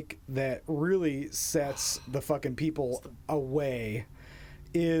strike that really sets the fucking people away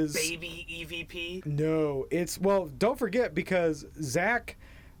is baby EVP. No, don't forget, because Zach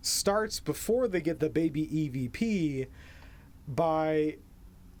starts before they get the baby EVP by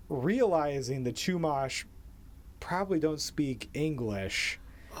realizing the Chumash probably don't speak English.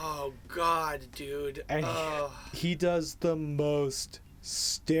 Oh God, dude. And he does the most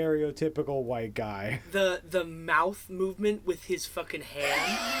stereotypical white guy. The mouth movement with his fucking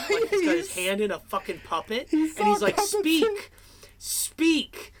hand, he's got his hand in a fucking puppet, and he's like,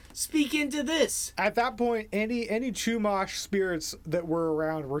 speak into this. At that point, any Chumash spirits that were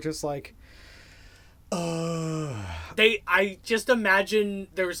around were just like, I just imagine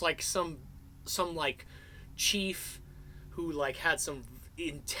there was some chief who had some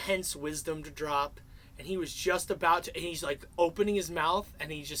intense wisdom to drop, and he was just about to, and he's opening his mouth,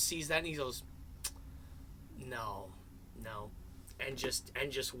 and he just sees that, and he goes, no, and just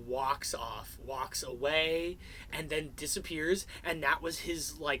walks away, and then disappears, and that was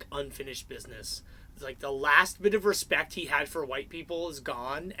his unfinished business. It's the last bit of respect he had for white people is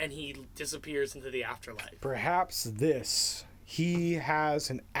gone, and he disappears into the afterlife. Perhaps he has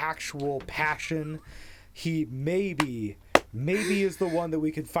an actual passion. He maybe is the one that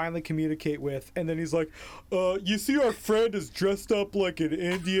we can finally communicate with. And then he's like, you see our friend is dressed up like an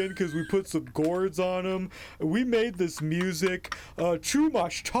Indian because we put some gourds on him. We made this music.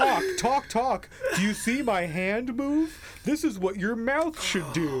 Chumash, talk. Do you see my hand move? This is what your mouth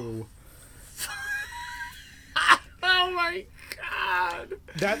should do. Oh my God.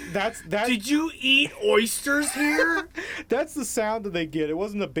 That's Did you eat oysters here? That's the sound that they get. It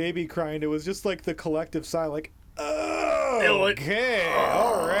wasn't a baby crying. It was just the collective sigh, okay,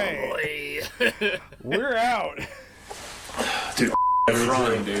 all right. We're out. Dude,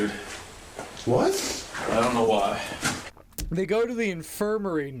 crying, dude. What? I don't know why. They go to the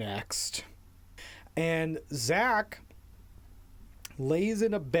infirmary next, and Zach lays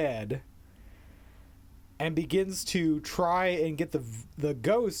in a bed and begins to try and get the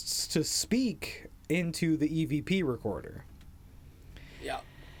ghosts to speak into the EVP recorder. Yeah.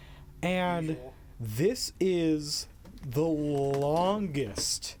 And this is the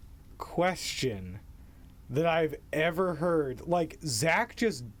longest question that I've ever heard. Zach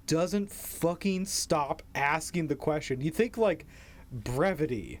just doesn't fucking stop asking the question. You think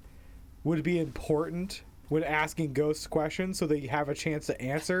brevity would be important when asking ghost questions so that you have a chance to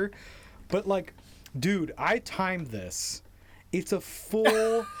answer, but dude, I timed this. It's a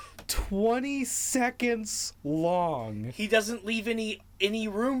full 20 seconds long. He doesn't leave any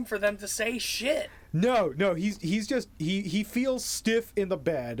room for them to say shit. No, he's just he feels stiff in the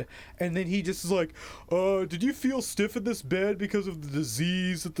bed, and then he just is like, did you feel stiff in this bed because of the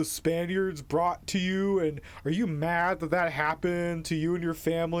disease that the Spaniards brought to you, and are you mad that happened to you and your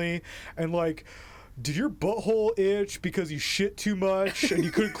family? And did your butthole itch because you shit too much and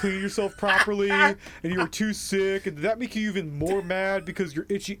you couldn't clean yourself properly and you were too sick? And did that make you even more mad because your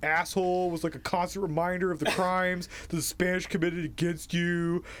itchy asshole was like a constant reminder of the crimes that the Spanish committed against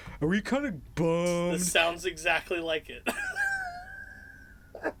you? Are we kind of bummed? This sounds exactly like it.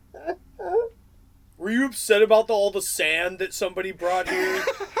 Were you upset about all the sand that somebody brought here?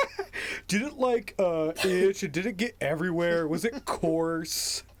 Did it like itch? Did it get everywhere? Was it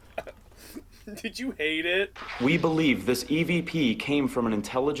coarse? Did you hate it? We believe this EVP came from an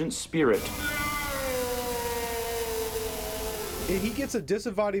intelligent spirit. And he gets a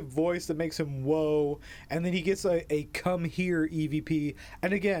disembodied voice that makes him whoa, and then he gets a come here EVP.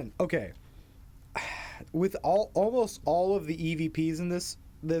 And again, okay, with almost all of the EVPs in this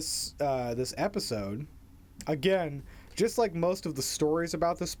episode, again, just like most of the stories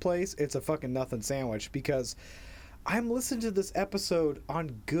about this place, it's a fucking nothing sandwich, because I'm listening to this episode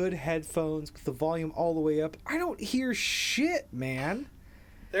on good headphones with the volume all the way up. I don't hear shit, man.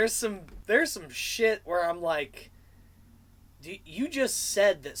 There's some shit where I'm like, you just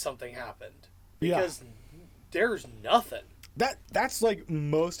said that something happened, because there's nothing. That's like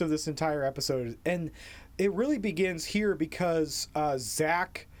most of this entire episode, and it really begins here because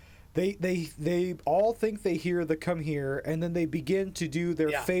Zach, they all think they hear the come here, and then they begin to do their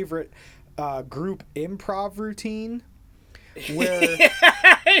favorite group improv routine, where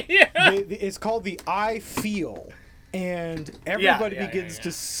it's called the I feel, and everybody begins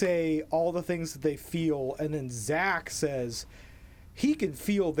to say all the things that they feel, and then Zach says he can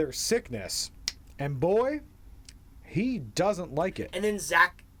feel their sickness, and boy, he doesn't like it. And then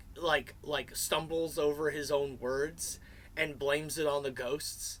Zach like stumbles over his own words and blames it on the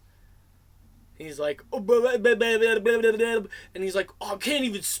ghosts. He's like, oh, and he's like, oh, I can't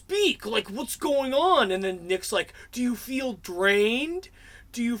even speak. Like, what's going on? And then Nick's like, do you feel drained?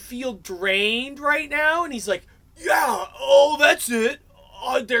 Do you feel drained right now? And he's like, yeah, oh, that's it.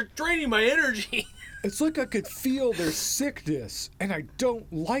 Oh, they're draining my energy. It's like I could feel their sickness, and I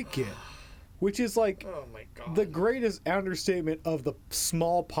don't like it. Which is like the greatest understatement of the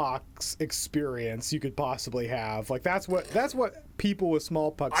smallpox experience you could possibly have. Like that's what people with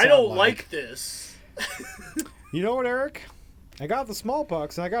smallpox I don't like this. You know what, Eric? I got the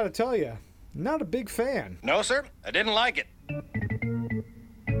smallpox, and I got to tell you, not a big fan. No, sir, I didn't like it.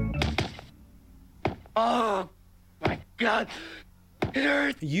 Oh my God, it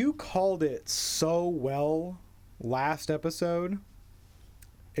hurts. You called it so well last episode.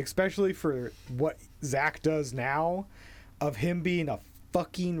 Especially for what Zach does now, of him being a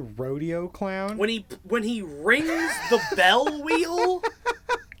fucking rodeo clown. When he rings the bell wheel,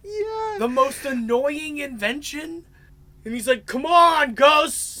 the most annoying invention, and he's like, "Come on,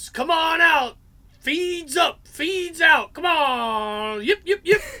 ghosts, come on out, feeds up, feeds out, come on, yip yip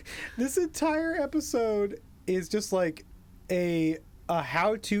yip." This entire episode is just like a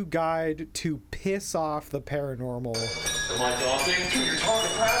how-to guide to piss off the paranormal. Am I talking? Dude, you're talking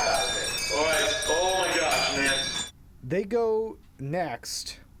crap out of it. All right. Oh my gosh, man. They go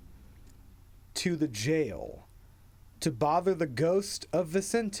next to the jail to bother the ghost of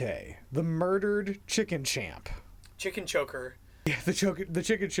Vicente, the murdered chicken champ. Chicken choker. Yeah, the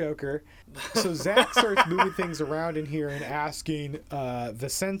chicken choker. So Zach starts moving things around in here and asking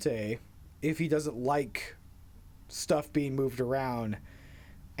Vicente if he doesn't like stuff being moved around,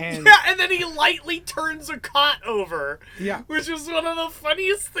 and then he lightly turns a cot over, which was one of the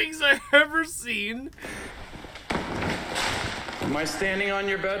funniest things I've ever seen. Am I standing on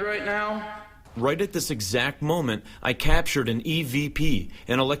your bed right now? Right at this exact moment, I captured an EVP,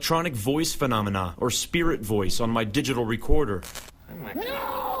 an electronic voice phenomena, or spirit voice, on my digital recorder.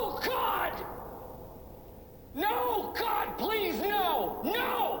 No, God! No, God, please, no!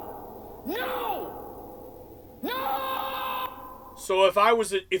 No! No! No! So if I were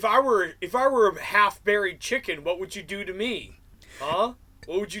a half-buried chicken, what would you do to me? Huh?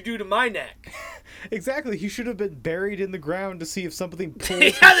 What would you do to my neck? Exactly. He should have been buried in the ground to see if something pulls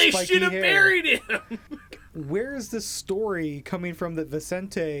they his spiky should have hair. buried him. Where is this story coming from that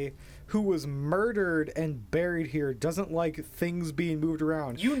Vicente, who was murdered and buried here, doesn't like things being moved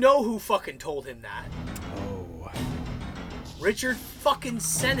around? You know who fucking told him that. Oh. Richard fucking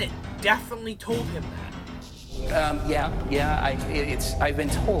Sennett definitely told him that. I've been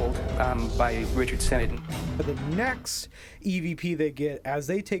told by Richard Sennett. The next EVP they get, as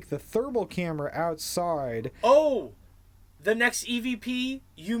they take the thermal camera outside. Oh, the next EVP?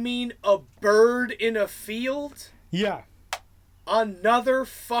 You mean a bird in a field? Yeah. Another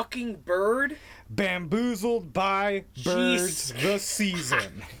fucking bird? Bamboozled by birds the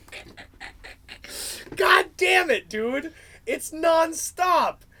season. God damn it, dude. It's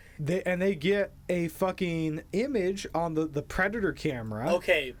nonstop. They get a fucking image on the Predator camera.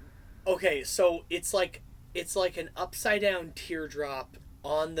 Okay, so it's like an upside down teardrop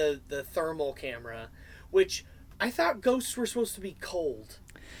on the thermal camera, which I thought ghosts were supposed to be cold.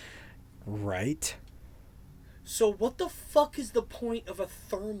 Right. So what the fuck is the point of a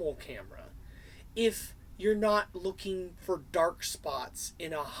thermal camera if you're not looking for dark spots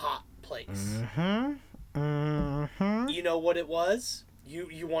in a hot place? You know what it was?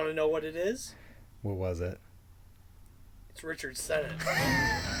 You want to know what it is? What was it? It's Richard Sennett.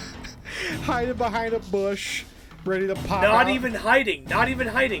 Hiding behind a bush, ready to pop Not out. even hiding.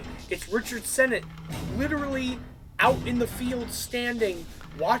 It's Richard Sennett literally out in the field standing,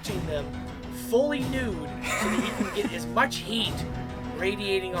 watching them, fully nude, so that he can get as much heat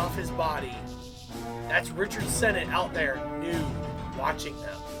radiating off his body. That's Richard Sennett out there, nude, watching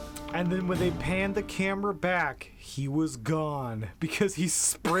them. And then when they panned the camera back, he was gone because he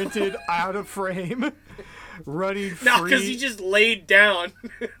sprinted out of frame, running free. No, because he just laid down.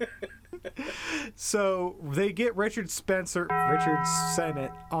 So they get Richard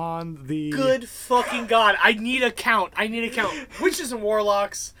Sennett on the... Good fucking God. I need a count. Witches and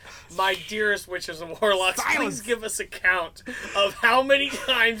Warlocks, my dearest Witches and Warlocks, please give us a count of how many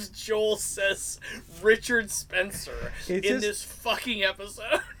times Joel says Richard Spencer in this fucking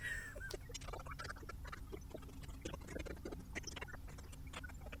episode.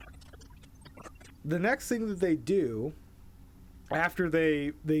 The next thing that they do, after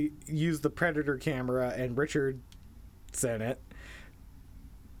they use the Predator camera and Richard Sennett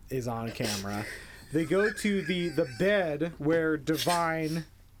is on camera, they go to the bed where Divine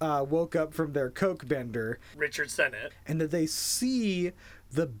woke up from their coke bender. Richard Sennett. And that they see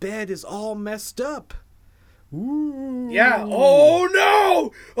the bed is all messed up. Ooh. Yeah.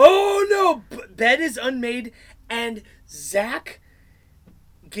 Oh no! Bed is unmade, and Zach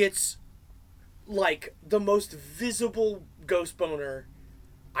gets like the most visible ghost boner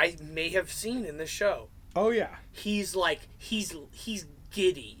I may have seen in this show. Oh yeah. He's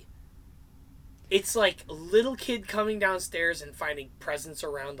giddy. It's like a little kid coming downstairs and finding presents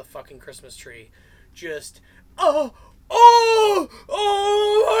around the fucking Christmas tree. Just oh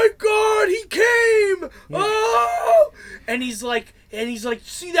my God, he came! Yeah. Oh! And he's like,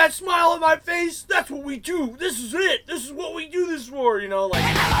 see that smile on my face? That's what we do. This is it. This is what we do this for, you know, like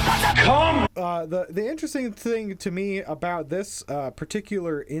come. The interesting thing to me about this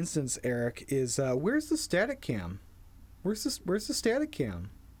particular instance, Eric, is where's the static cam? Where's the static cam?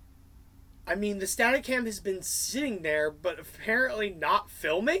 I mean, the static cam has been sitting there, but apparently not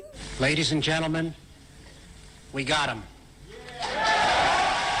filming. Ladies and gentlemen, we got him.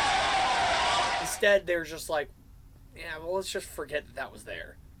 Instead, they're just like, yeah, well, let's just forget that was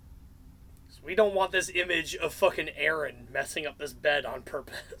there. So we don't want this image of fucking Aaron messing up this bed on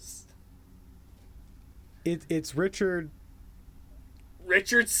purpose. It's Richard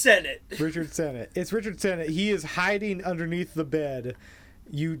Sennett. Richard Sennett. It's Richard Sennett. He is hiding underneath the bed.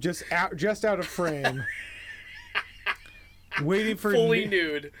 You just out of frame. Waiting for fully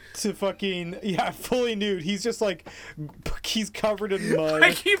nude to fucking fully nude. He's just like he's covered in mud.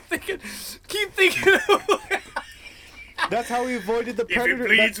 I keep thinking. That's how he avoided the Predator.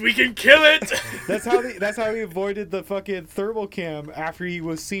 If it bleeds, we can kill it. That's how he avoided the fucking thermal cam after he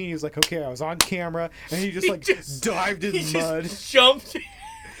was seen. He was like, okay, I was on camera, and he just dived in mud.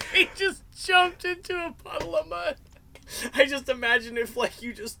 He just jumped into a puddle of mud. I just imagine if like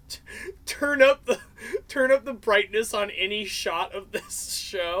you just turn up the brightness on any shot of this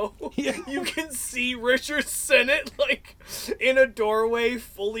show, you can see Richard Sennett like in a doorway,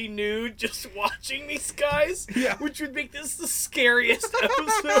 fully nude, just watching these guys. Yeah. Which would make this the scariest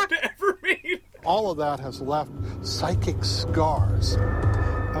episode ever made. All of that has left psychic scars.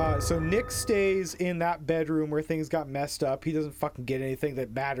 So Nick stays in that bedroom where things got messed up. He doesn't fucking get anything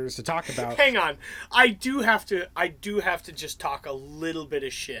that matters to talk about. Hang on, I do have to just talk a little bit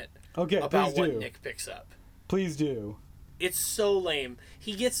of shit. Okay, about please what do. Nick picks up. Please do. It's so lame.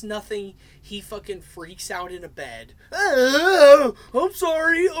 He gets nothing. He fucking freaks out in a bed. Oh, I'm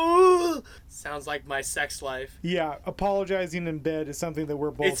sorry. Oh. Sounds like my sex life. Yeah, apologizing in bed is something that we're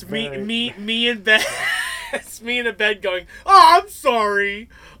both. It's me in bed. It's me in a bed going, oh, I'm sorry.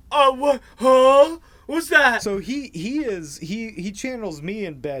 What? Huh? What's that? So he channels me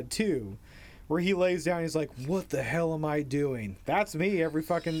in bed too, where he lays down. He's like, "What the hell am I doing?" That's me every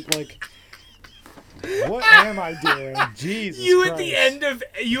fucking like. What am I doing? Jesus Christ. At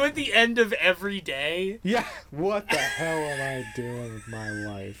the end of every day. Yeah. What the hell am I doing with my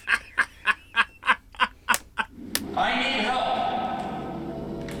life? I need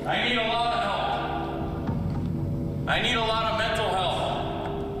help. I need a lot of help. I need a lot of mental help.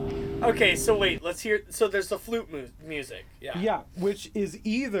 Okay, so wait, let's hear. So there's the flute music. Yeah. Yeah, which is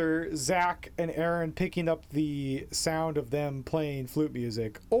either Zach and Aaron picking up the sound of them playing flute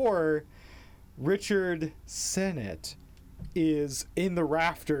music, or Richard Sennett is in the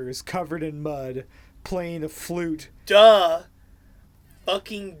rafters covered in mud playing a flute. Duh.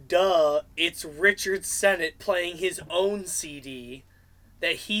 Fucking duh. It's Richard Sennett playing his own CD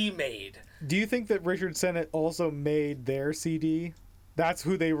that he made. Do you think that Richard Sennett also made their CD? That's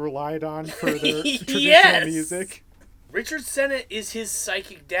who they relied on for their traditional music? Richard Sennett is his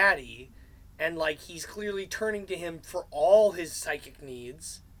psychic daddy, and like he's clearly turning to him for all his psychic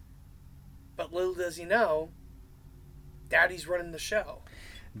needs. But little does he know, Daddy's running the show.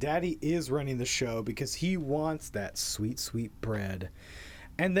 Daddy is running the show because he wants that sweet, sweet bread.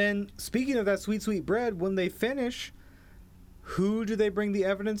 And then, speaking of that sweet, sweet bread, when they finish, who do they bring the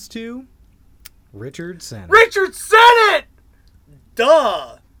evidence to? Richard Sennett. Richard Sennett!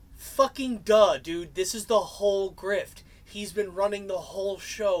 Duh. Fucking duh, dude. This is the whole grift. He's been running the whole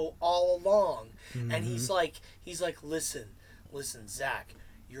show all along. Mm-hmm. And he's like, listen, Zach,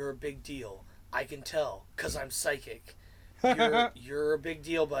 you're a big deal. I can tell, 'cause I'm psychic. You're a big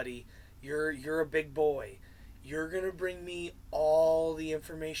deal, buddy. You're a big boy. You're gonna bring me all the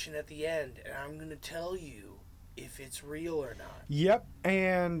information at the end, and I'm gonna tell you if it's real or not. Yep,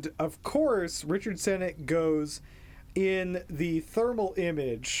 and of course, Richard Sennett goes in the thermal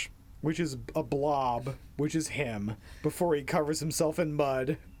image, which is a blob, which is him, before he covers himself in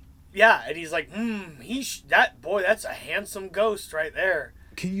mud. Yeah, and he's like, that's a handsome ghost right there.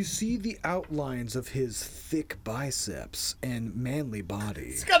 Can you see the outlines of his thick biceps and manly body?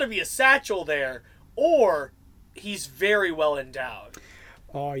 It's got to be a satchel there, or he's very well endowed.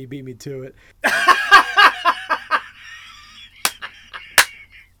 Oh, you beat me to it.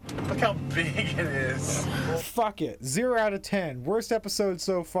 Look how big it is. Fuck it. 0 out of 10. Worst episode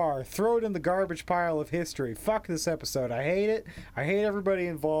so far. Throw it in the garbage pile of history. Fuck this episode. I hate it. I hate everybody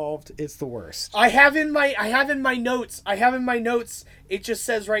involved. It's the worst. I have in my notes. It just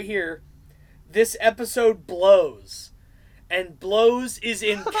says right here, this episode blows. And blows is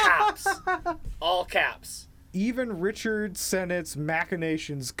in caps. All caps. Even Richard Sennett's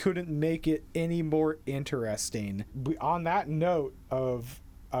machinations couldn't make it any more interesting. On that note of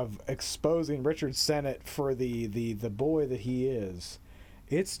exposing Richard Sennett for the boy that he is,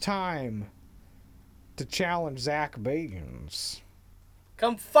 it's time to challenge Zach Bagans.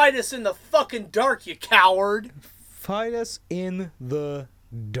 Come fight us in the fucking dark, you coward. Fight us in the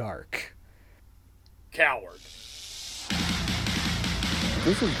dark. Coward.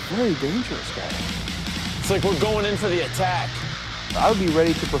 This is very dangerous, guys. It's like we're going in for the attack. I would be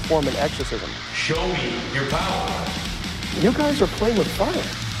ready to perform an exorcism. Show me your power. You guys are playing with fire.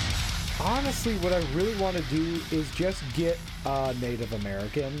 Honestly, what I really want to do is just get a Native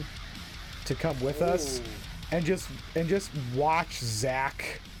American to come with us and just watch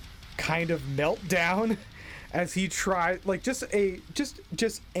Zach kind of melt down as he tries, like just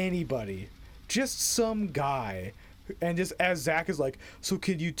anybody, just some guy, and just as Zach is like, so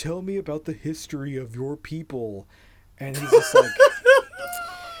can you tell me about the history of your people? And he's just like,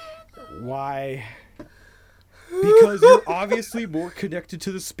 why? Because you're obviously more connected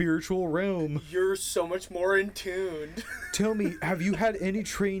to the spiritual realm. You're so much more in tune. Tell me, have you had any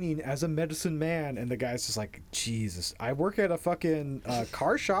training as a medicine man? And the guy's just like, Jesus, I work at a fucking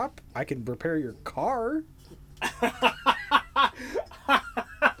car shop. I can repair your car.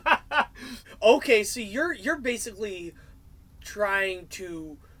 Okay, so you're basically trying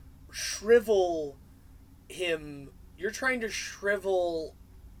to shrivel him. You're trying to shrivel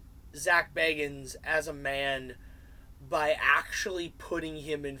Zach Bagans as a man by actually putting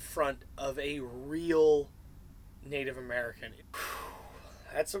him in front of a real Native American.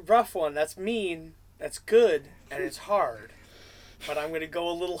 That's a rough one. That's mean. That's good. And it's hard. But I'm going to go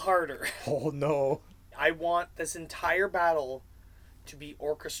a little harder. Oh, no. I want this entire battle to be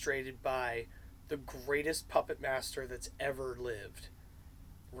orchestrated by the greatest puppet master that's ever lived,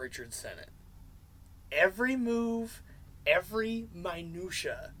 Richard Sennett. Every move, every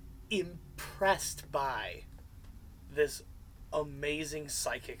minutia, impressed by this amazing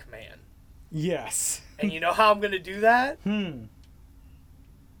psychic man. Yes. And you know how I'm going to do that?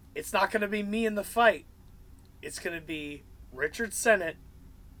 It's not going to be me in the fight. It's going to be Richard Sennett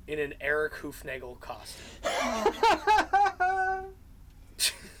in an Eric Hoofnagel costume.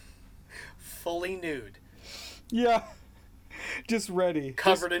 Fully nude. Yeah. Just ready.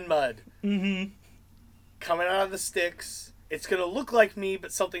 Covered in mud. Mm-hmm. Coming out of the sticks. It's going to look like me,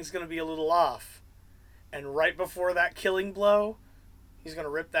 but something's going to be a little off. And right before that killing blow, he's going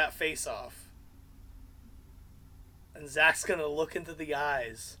to rip that face off. And Zach's going to look into the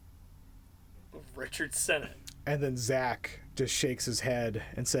eyes Richard Sennett. And then Zach just shakes his head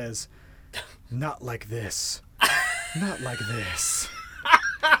and says, "Not like this. Not like this."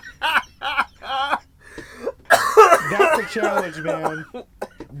 That's a challenge, man.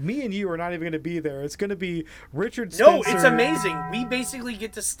 Me and you are not even going to be there. It's going to be Richard Spencer. No, it's amazing. We basically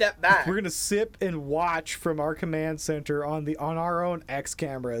get to step back. We're going to sit and watch from our command center on our own X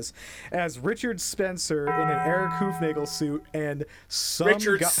cameras as Richard Spencer in an Eric Hufnagel suit and some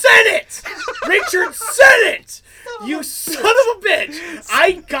Richard Sennett! Richard Sennett! You son of a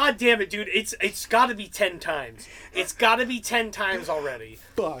bitch! God damn it, dude. It's got to be 10 times. It's got to be 10 times already.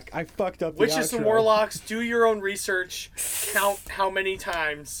 Fuck, I fucked up the Witches and outro. Warlocks, do your own research. Count how many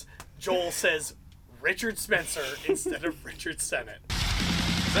times Joel says Richard Spencer instead of Richard Sennett.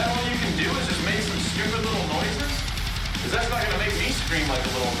 Is that all you can do is just make some stupid little noises? Because that's not going to make me scream like a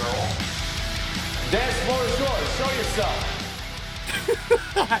little girl. Dance floor is yours. Show yourself.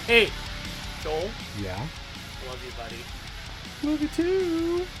 Hey, Joel. Yeah? Love you, buddy. Love you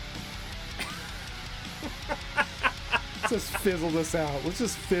too. Let's just fizzle this out. Let's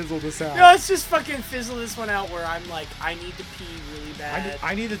just fizzle this out. No, let's just fucking fizzle this one out where I'm like, I need to pee really bad.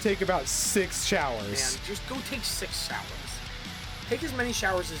 I need to take about 6 showers. Man, just go take 6 showers. Take as many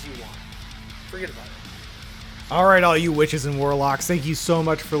showers as you want. Forget about it. All right, all you witches and warlocks, thank you so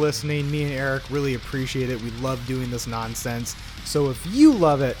much for listening. Me and Eric really appreciate it. We love doing this nonsense. So if you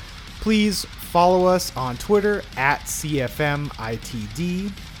love it, please follow us on Twitter at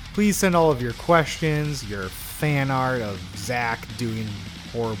CFMITD. Please send all of your questions, your fan art of Zach doing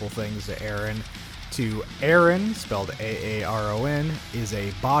horrible things to Aaron, to Aaron, spelled Aaron, is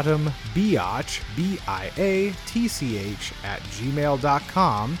a bottom biatch, BIATCH, at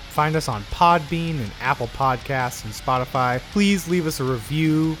gmail.com. Find us on Podbean and Apple Podcasts and Spotify. Please leave us a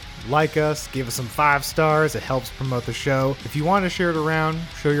review, like us, give us some 5 stars. It helps promote the show. If you want to share it around,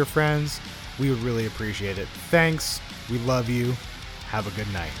 show your friends, we would really appreciate it. Thanks. We love you. Have a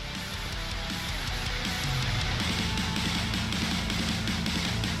good night.